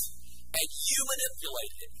loose. And you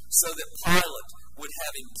manipulated it so that Pilate would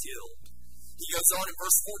have him killed. He goes on in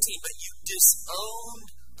verse 14, but you disowned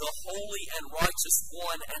the holy and righteous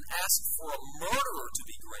one and asked for a murderer to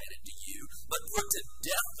be granted to you, but put to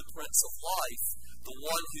death the Prince of Life, the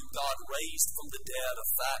one whom God raised from the dead, a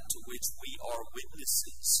fact to which we are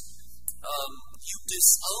witnesses. You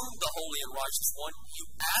disowned the holy and righteous one. You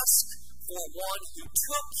asked for one who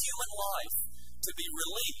took human life to be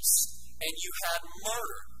released, and you had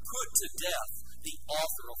murdered, put to death, the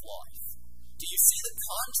author of life. Do you see the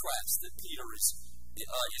contrast that Peter is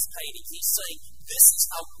painting? He's saying this is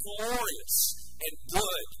how glorious and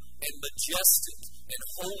good and majestic and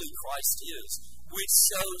holy Christ is, which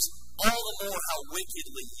shows all the more how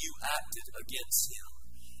wickedly you acted against him.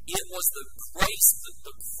 It was the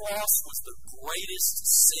cross was the greatest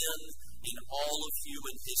sin in all of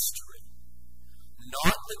human history.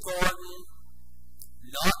 Not the garden,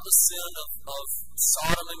 not the sin of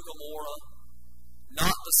Sodom and Gomorrah,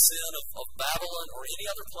 not the sin of Babylon or any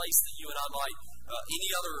other place that you and I might,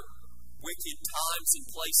 any other wicked times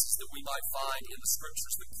and places that we might find in the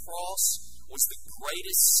Scriptures. The cross was the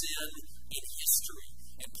greatest sin in history.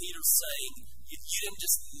 And Peter's saying, you didn't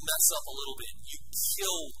just mess up a little bit. You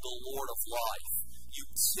killed the Lord of life. You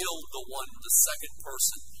killed the second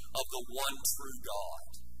person of the one true God.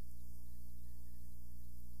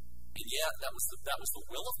 And yet, that was the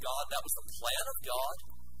will of God. That was the plan of God.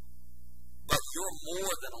 But you're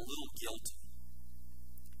more than a little guilty.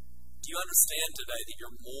 Do you understand today that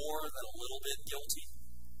you're more than a little bit guilty?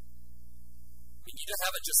 I mean, you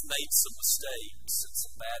haven't just made some mistakes and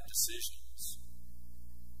some bad decisions.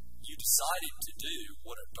 You decided to do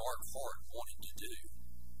what a dark heart wanted to do.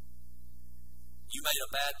 You made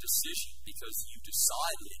a bad decision because you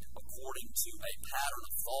decided, according to a pattern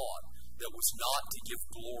of thought, that was not to give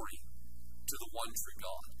glory to the one true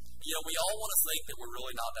God. You know, we all want to think that we're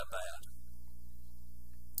really not that bad.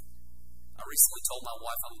 I recently told my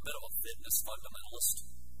wife I'm a bit of a fitness fundamentalist,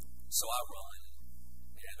 so I run.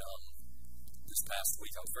 And this past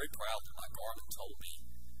week I was very proud that my Garmin told me,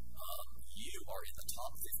 you are in the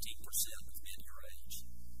top 15% of men your age.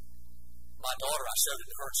 My daughter, I showed it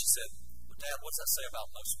to her, and she said, well, Dad, what's that say about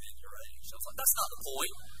most men your age? I was like, that's not the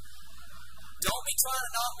point. Don't be trying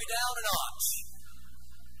to knock me down a notch.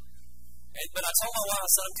 But I told my wife, I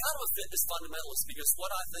said, I'm kind of a fitness fundamentalist because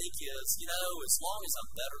what I think is, you know, as long as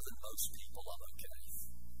I'm better than most people, I'm okay.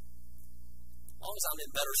 As long as I'm in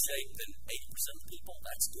better shape than 80% of people,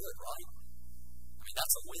 that's good, right? I mean,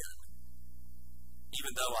 that's a win.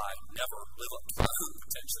 Even though I never live up to my own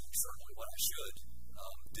potential, certainly what I should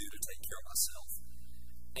do to take care of myself.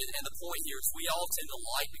 And the point here is we all tend to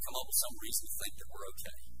like to come up with some reason to think that we're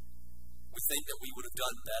okay. We think that we would have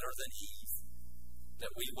done better than Eve,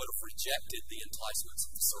 that we would have rejected the enticements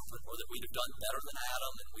of the serpent, or that we'd have done better than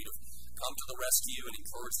Adam, and we'd have come to the rescue and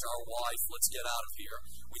encouraged our wife, let's get out of here.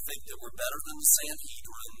 We think that we're better than the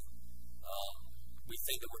Sanhedrin. We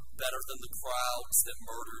think that we're better than the crowds that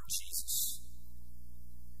murdered Jesus.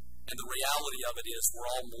 And the reality of it is we're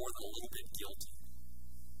all more than a little bit guilty.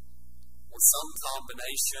 We're some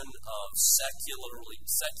combination of secularly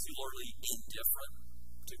indifferent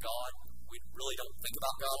to God. We really don't think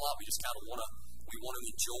about God a lot. We just kind of want to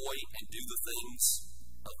enjoy and do the things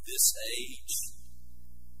of this age.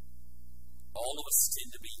 All of us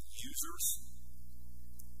tend to be users.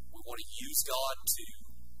 We want to use God to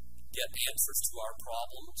get answers to our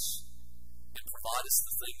problems and provide us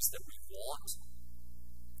the things that we want,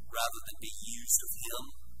 rather than be used of Him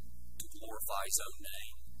to glorify His own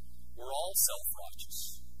name. We're all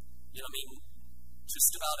self-righteous. You know, I mean,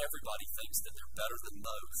 just about everybody thinks that they're better than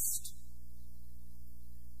most.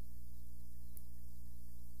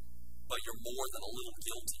 But you're more than a little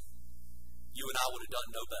guilty. You and I would have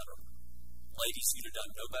done no better. Ladies, you'd have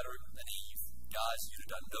done no better than Eve. Guys, you'd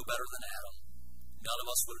have done no better than Adam. None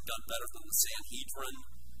of us would have done better than the Sanhedrin,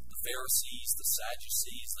 the Pharisees, the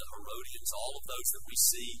Sadducees, the Herodians, all of those that we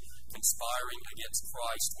see conspiring against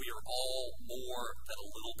Christ. We are all more than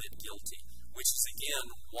a little bit guilty, which is again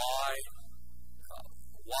why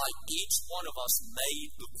each one of us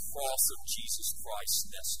made the cross of Jesus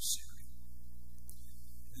Christ necessary.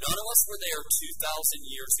 None of us were there 2,000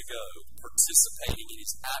 years ago participating in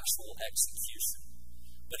His actual execution,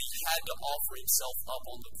 but He had to offer Himself up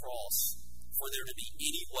on the cross for there to be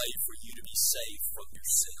any way for you to be saved from your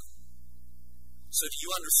sin. So do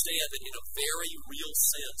you understand that in a very real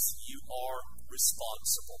sense, you are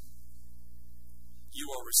responsible? You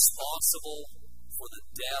are responsible for the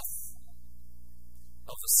death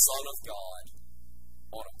of the Son of God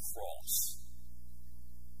on a cross.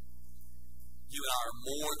 You and I are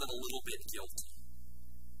more than a little bit guilty.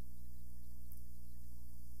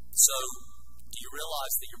 So, do you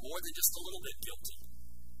realize that you're more than just a little bit guilty?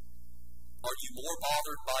 Are you more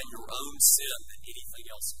bothered by your own sin than anything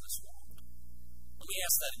else in this world? Let me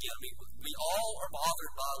ask that again. I mean, we all are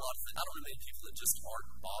bothered by a lot of things. I don't know many people that just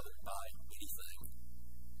aren't bothered by anything.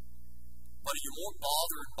 But are you more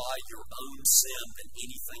bothered by your own sin than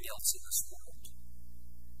anything else in this world?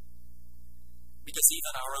 Because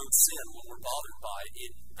even our own sin, when we're bothered by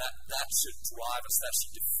it, that should drive us, that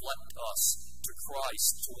should deflect us to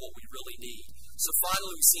Christ, to what we really need. So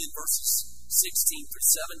finally we see in verses 16 through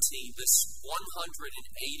 17 this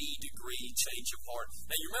 180-degree change of heart.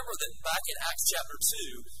 Now you remember that back in Acts chapter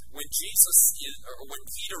 2, when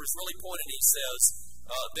Peter is really pointing, he says,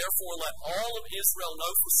 therefore let all of Israel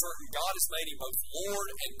know for certain God has made Him both Lord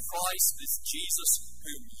and Christ, this Jesus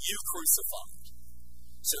whom you crucified.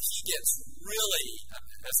 So he gets really,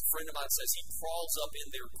 as a friend of mine says, he crawls up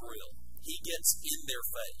in their grill. He gets in their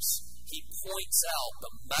face. He points out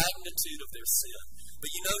the magnitude of their sin.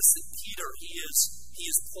 But you notice that Peter, he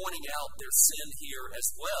is pointing out their sin here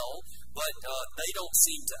as well, but they don't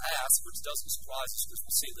seem to ask, which doesn't surprise us because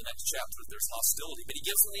we'll see in the next chapter that there's hostility. But he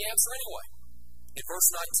gives them the answer anyway. In verse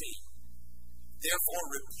 19,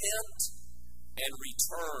 therefore repent and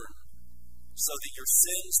return so that your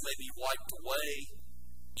sins may be wiped away,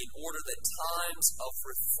 in order that times of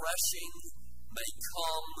refreshing may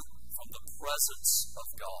come from the presence of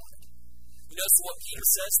God. You notice what Peter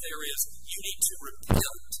says there is, you need to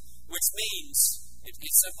repent, which means it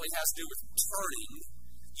simply has to do with turning.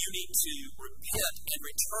 You need to repent and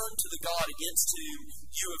return to the God against whom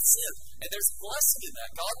you have sinned. And there's blessing in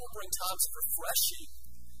that. God will bring times of refreshing.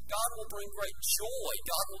 God will bring great joy.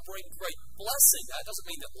 God will bring great blessing. That doesn't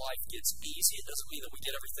mean that life gets easy. It doesn't mean that we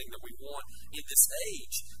get everything that we want in this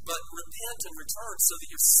age. But repent and return so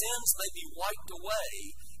that your sins may be wiped away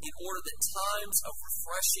in order that times of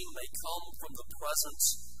refreshing may come from the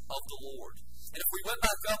presence of the Lord. And if we went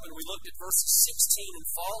back up and we looked at verses 16 and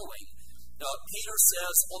following, Peter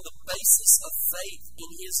says, on the basis of faith in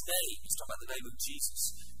his name, he's talking about the name of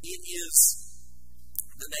Jesus, it is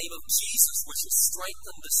the name of Jesus which has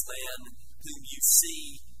strengthened this man whom you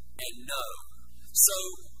see and know. So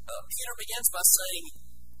Peter begins by saying,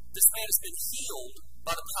 this man has been healed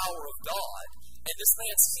by the power of God, and this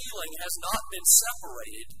man's healing has not been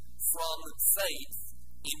separated from faith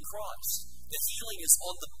in Christ. The healing is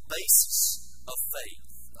on the basis of faith,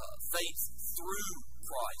 faith through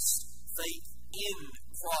Christ, faith in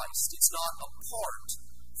Christ. It's not apart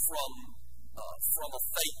from a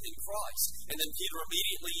faith in Christ. And then Peter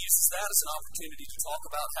immediately uses that as an opportunity to talk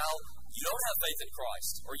about how you don't have faith in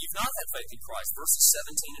Christ, or you've not had faith in Christ, verses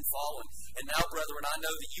 17 and following. And now, brethren, I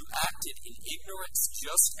know that you acted in ignorance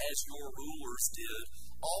just as your rulers did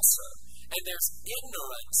also. And there's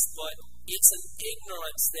ignorance, but it's an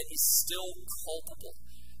ignorance that is still culpable.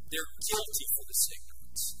 They're guilty for this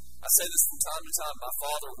ignorance. I say this from time to time. My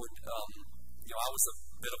father would, I was a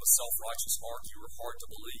bit of a self-righteous arguer, hard to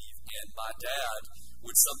believe, and my dad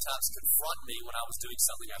would sometimes confront me when I was doing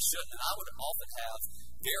something I shouldn't, and I would often have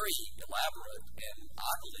very elaborate and,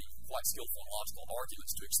 I believe, quite skillful and logical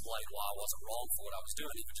arguments to explain why I wasn't wrong for what I was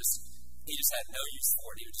doing. He just had no use for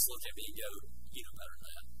it. He would just look at me and go, you know better than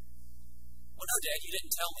that. Well, no, Dad, you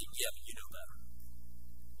didn't tell me. Yeah, but you know better.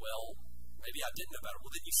 Well, maybe I didn't know better.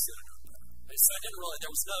 Well, then you should have known better. So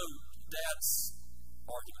there was no, Dad's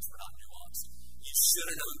arguments were not nuanced. You should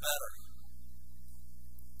have known better.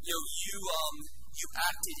 You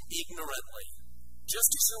acted ignorantly,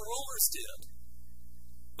 just as your rulers did.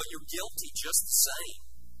 But you're guilty just the same.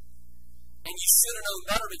 And you should have known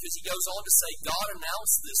better, because he goes on to say, God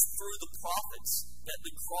announced this through the prophets, that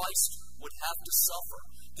the Christ would have to suffer.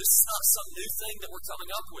 This is not some new thing that we're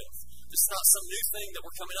coming up with. This is not some new thing that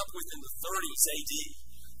we're coming up with in the 30s AD.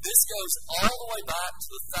 This goes all the way back to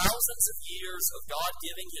the thousands of years of God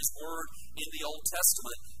giving his word in the Old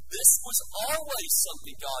Testament. This was always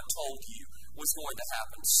something God told you was going to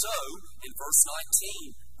happen. So, in verse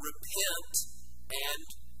 19, repent and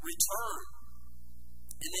return.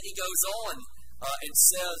 And then he goes on and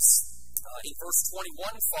says in verse 21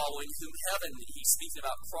 following, whom heaven, he's speaking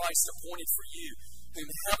about Christ appointed for you, whom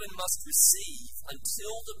heaven must receive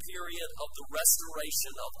until the period of the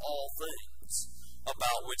restoration of all things,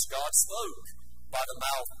 about which God spoke by the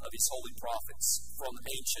mouth of his holy prophets from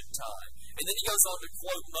ancient time. And then he goes on to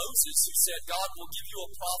quote Moses, who said, God will give you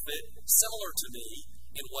a prophet similar to me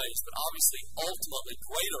in ways, but obviously ultimately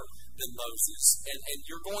greater than Moses. And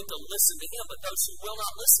you're going to listen to him, but those who will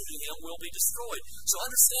not listen to him will be destroyed. So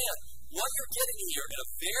understand, what you're getting here in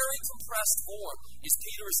a very compressed form is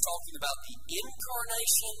Peter is talking about the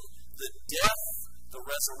incarnation, the death, the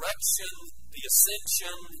resurrection, the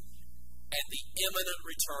ascension, and the imminent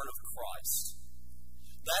return of Christ.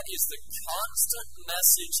 That is the constant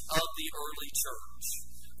message of the early church.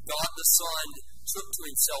 God the Son took to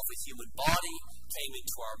himself a human body, came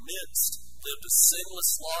into our midst, lived a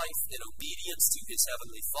sinless life in obedience to his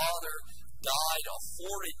heavenly Father, died a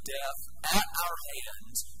horrid death at our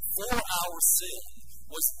hands for our sin,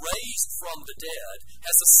 was raised from the dead,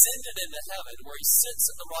 has ascended into heaven where he sits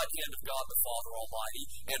at the right hand of God the Father Almighty,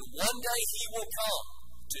 and one day he will come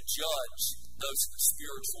to judge those who are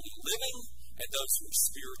spiritually living and those who are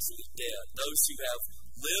spiritually dead, those who have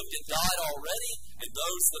lived and died already and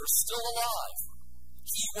those that are still alive.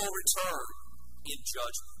 He will return in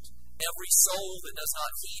judgment. Every soul that does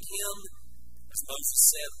not heed him, as Moses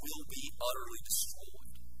said, will be utterly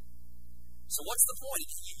destroyed. So what's the point?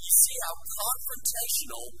 You see how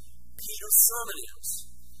confrontational Peter's sermon is.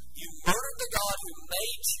 You murdered the God who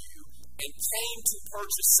made you and came to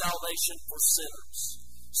purchase salvation for sinners.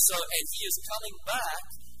 And he is coming back,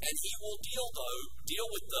 and he will deal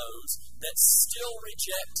with those that still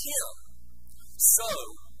reject him. So,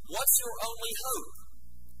 what's your only hope?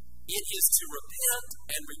 It is to repent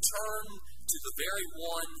and return to the very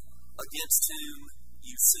one against whom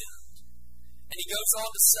you sinned. And he goes on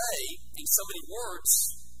to say, in so many words,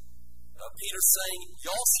 Peter's saying,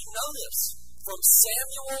 y'all should know this. From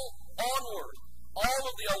Samuel onward, All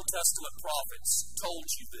of the Old Testament prophets told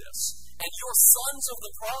you this. And you're sons of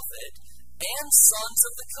the prophet and sons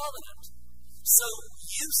of the covenant. So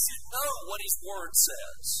you should know what his word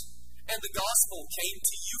says. And the gospel came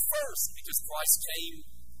to you first because Christ came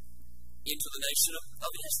into the nation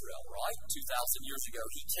of Israel, right? 2,000 years ago.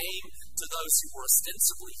 He came to those who were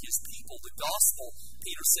ostensibly his people. The gospel,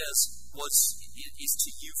 Peter says, is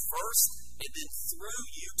to you first, and then through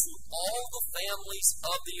you to all the families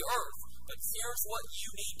of the earth. But here's what you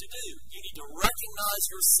need to do. You need to recognize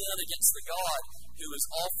your sin against the God who is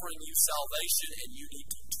offering you salvation, and you need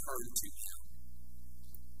to turn to him.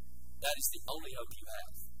 That is the only hope you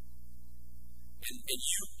have. And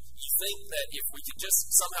you think that if we could just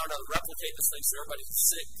somehow or another replicate this thing so everybody who's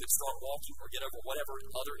sick could start walking or get over whatever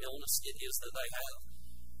other illness it is that they have,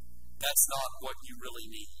 that's not what you really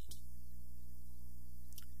need.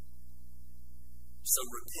 So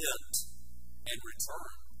repent and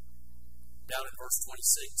return. Down in verse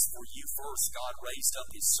 26, for you first God raised up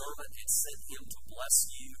his servant and sent him to bless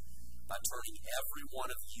you by turning every one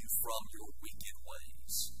of you from your wicked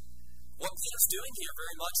ways. What Peter's doing here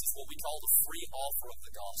very much is what we call the free offer of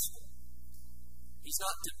the gospel. He's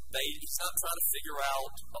not debating, he's not trying to figure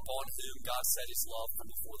out upon whom God set his love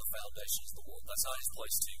from before the foundations of the world. That's not his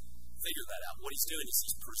place to figure that out. What he's doing is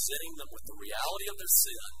he's presenting them with the reality of their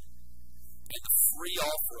sin and the free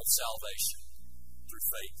offer of salvation through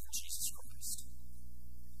faith in Jesus Christ.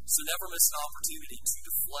 So never miss an opportunity to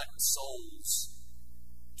deflect souls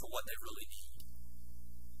to what they really need.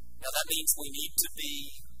 Now that means we need to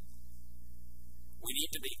be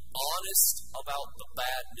honest about the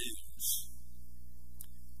bad news.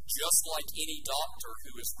 Just like any doctor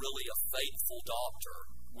who is really a faithful doctor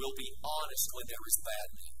will be honest when there is bad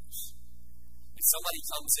news. If somebody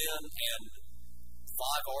comes in and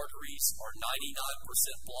 5 arteries are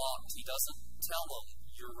 99% blocked, he doesn't tell them,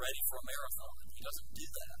 you're ready for a marathon. He doesn't do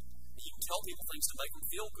that. You can tell people things to make them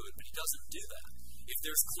feel good, but he doesn't do that. If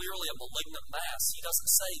there's clearly a malignant mass, he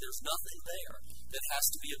doesn't say there's nothing there that has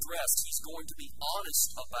to be addressed. He's going to be honest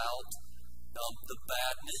about the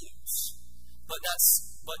bad news.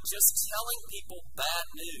 But just telling people bad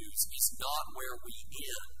news is not where we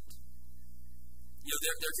end. You know,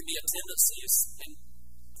 there can be a tendency, and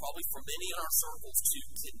probably for many in our circles, to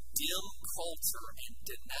condemn culture and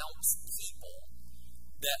denounce people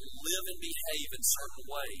that live and behave in certain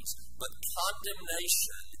ways. But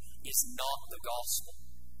condemnation is not the gospel.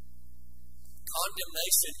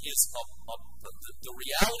 Condemnation is the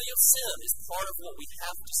reality of sin is part of what we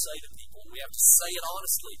have to say to people. We have to say it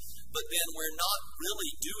honestly, but then we're not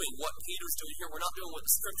really doing what Peter's doing here. We're not doing what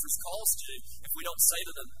the Scriptures call us to do if we don't say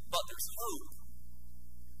to them, but there's hope.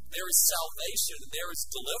 There is salvation. There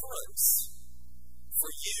is deliverance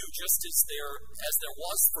for you just as there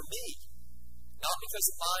was for me. Not because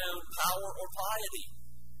of my own power or piety,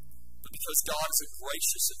 but because God is a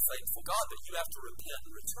gracious and faithful God, that you have to repent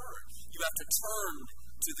and return. You have to turn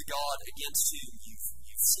to the God against whom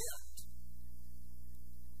you've sinned.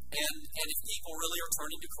 And if people really are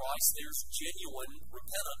turning to Christ, there's genuine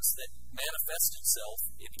repentance that manifests itself.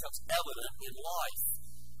 It becomes evident in life.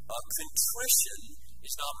 Contrition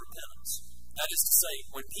is not repentance. That is to say,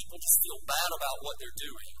 when people just feel bad about what they're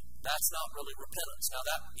doing, that's not really repentance. Now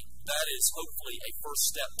that is hopefully a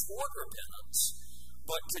first step toward repentance,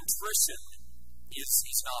 but contrition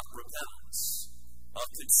is not repentance.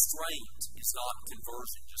 Constraint is not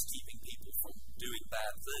conversion. Just keeping people from doing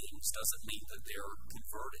bad things doesn't mean that they're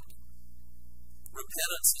converted.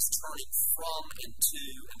 Repentance is turning from and to,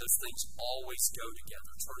 and those things always go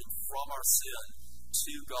together. Turning from our sin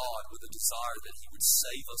to God with a desire that He would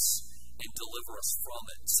save us and deliver us from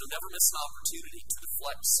it. So never miss an opportunity to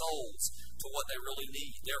deflect souls to what they really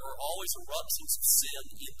need. There are always eruptions of sin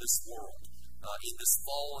in this world, in this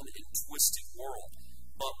fallen and twisted world.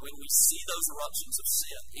 But when we see those eruptions of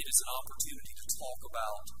sin, it is an opportunity to talk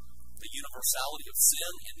about the universality of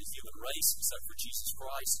sin in the human race, except for Jesus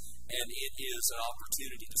Christ, and it is an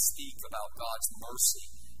opportunity to speak about God's mercy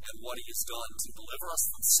and what He has done to deliver us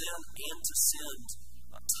from sin and to send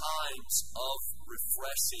times of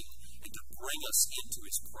refreshing and to bring us into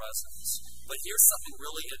His presence. But here's something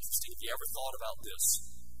really interesting. If you ever thought about this,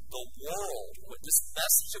 the world, with this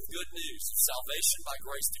message of good news, of salvation by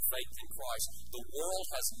grace through faith in Christ, the world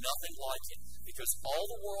has nothing like it, because all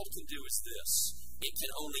the world can do is this: it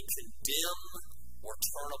can only condemn or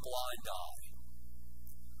turn a blind eye.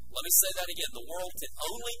 Let me say that again. The world can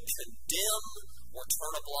only condemn or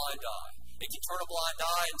turn a blind eye. It can turn a blind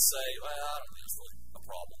eye and say, well, I don't think it's really a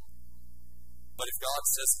problem. But if God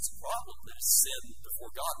says it's a problem, then it's sin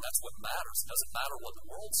before God, and that's what matters. It doesn't matter what the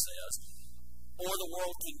world says, or the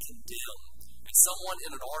world can condemn. And someone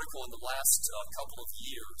in an article in the last couple of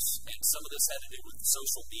years, and some of this had to do with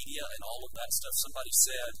social media and all of that stuff, somebody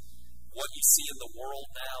said, what you see in the world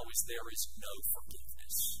now is there is no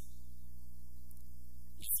forgiveness.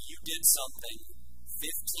 If you did something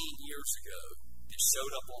 15 years ago and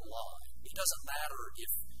showed up online, it doesn't matter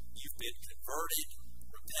if you've been converted,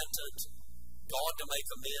 repentant, gone to make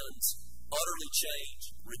amends, utterly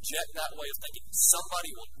changed, reject that way of thinking.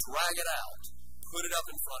 Somebody will drag it out, put it up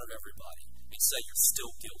in front of everybody, and say you're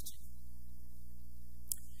still guilty.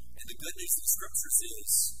 And the good news of the Scriptures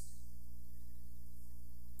is,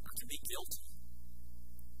 I can be guilty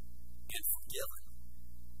and forgiven.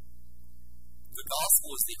 The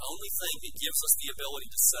gospel is the only thing that gives us the ability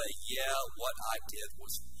to say, yeah, what I did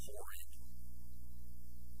was horrid.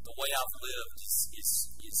 The way I've lived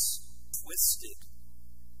is twisted.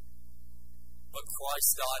 But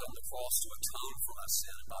Christ died on the cross to atone for my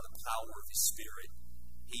sin, and by the power of His Spirit,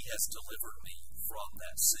 He has delivered me from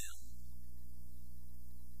that sin.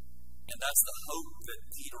 And that's the hope that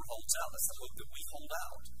Peter holds out. That's the hope that we hold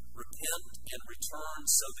out. Repent and return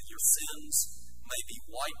so that your sins may be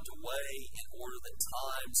wiped away in order that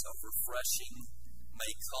times of refreshing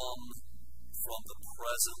may come from the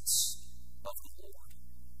presence of the Lord.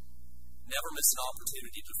 Never miss an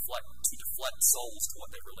opportunity to deflect souls to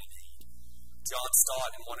what they really need. John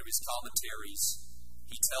Stott, in one of his commentaries,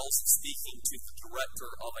 he tells, speaking to the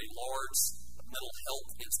director of a large mental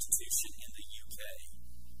health institution in the UK,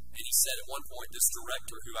 and he said at one point, this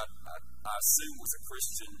director, who I assume was a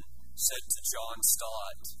Christian, said to John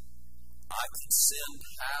Stott, I could send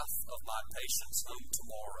half of my patients home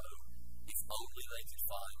tomorrow if only they could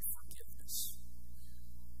find forgiveness.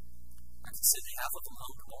 I could send half of them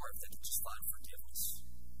home tomorrow if they could just find forgiveness.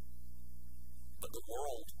 But the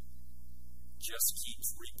world just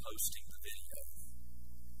keeps reposting the video.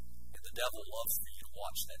 And the devil loves for you to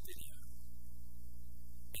watch that video.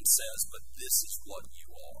 And says, but this is what you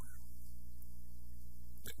are.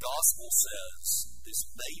 The gospel says this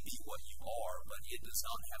may be what you are, but it does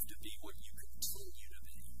not have to be what you continue to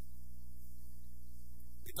be.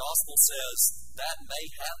 The gospel says that may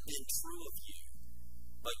have been true of you,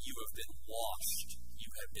 but you have been washed,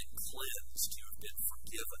 you have been cleansed, you have been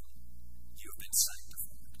forgiven, you have been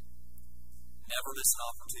sanctified. Never miss an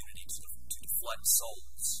opportunity to deflect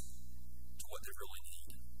souls to what they really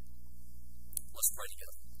need. Let's pray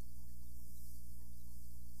together.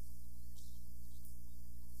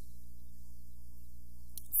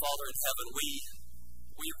 Father in heaven,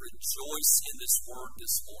 we rejoice in this word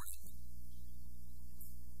this morning.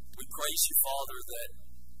 We praise you, Father, that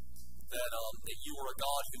you are a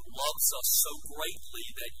God who loves us so greatly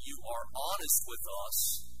that you are honest with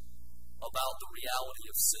us about the reality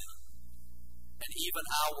of sin and even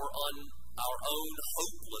our own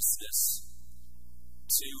hopelessness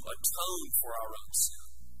to atone for our own sin.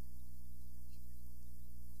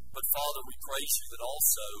 But Father, we praise you that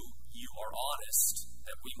also you are honest,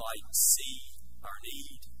 that we might see our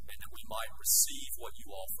need and that we might receive what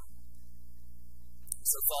you offer.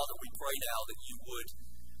 So Father, we pray now that you would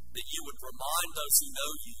remind those who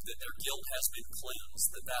know you that their guilt has been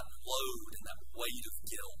cleansed, that load and that weight of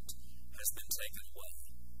guilt has been taken away.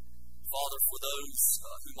 Father, for those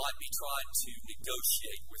who might be trying to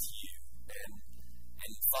negotiate with you and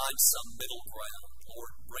find some middle ground,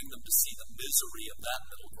 Lord, bring them to see the misery of that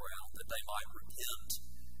middle ground, that they might repent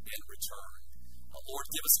and return.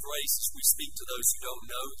 Lord, give us grace as we speak to those who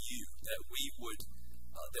don't know you, that we would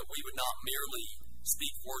not merely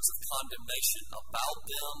speak words of condemnation about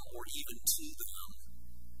them or even to them,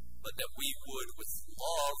 but that we would, with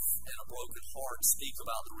love and a broken heart, speak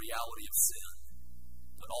about the reality of sin,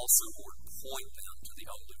 but also, Lord, point them to the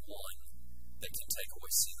only one that can take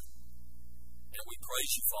away sin. And we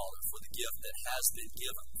praise you, Father, for the gift that has been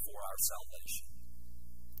given for our salvation.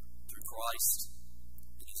 Through Christ,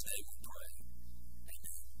 in His name we pray.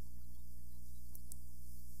 Amen.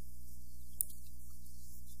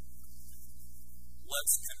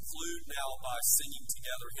 Let's conclude now by singing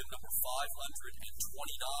together hymn number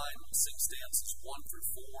 529, 6 stanzas 1 through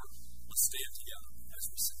 4. Let's stand together as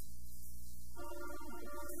we sing.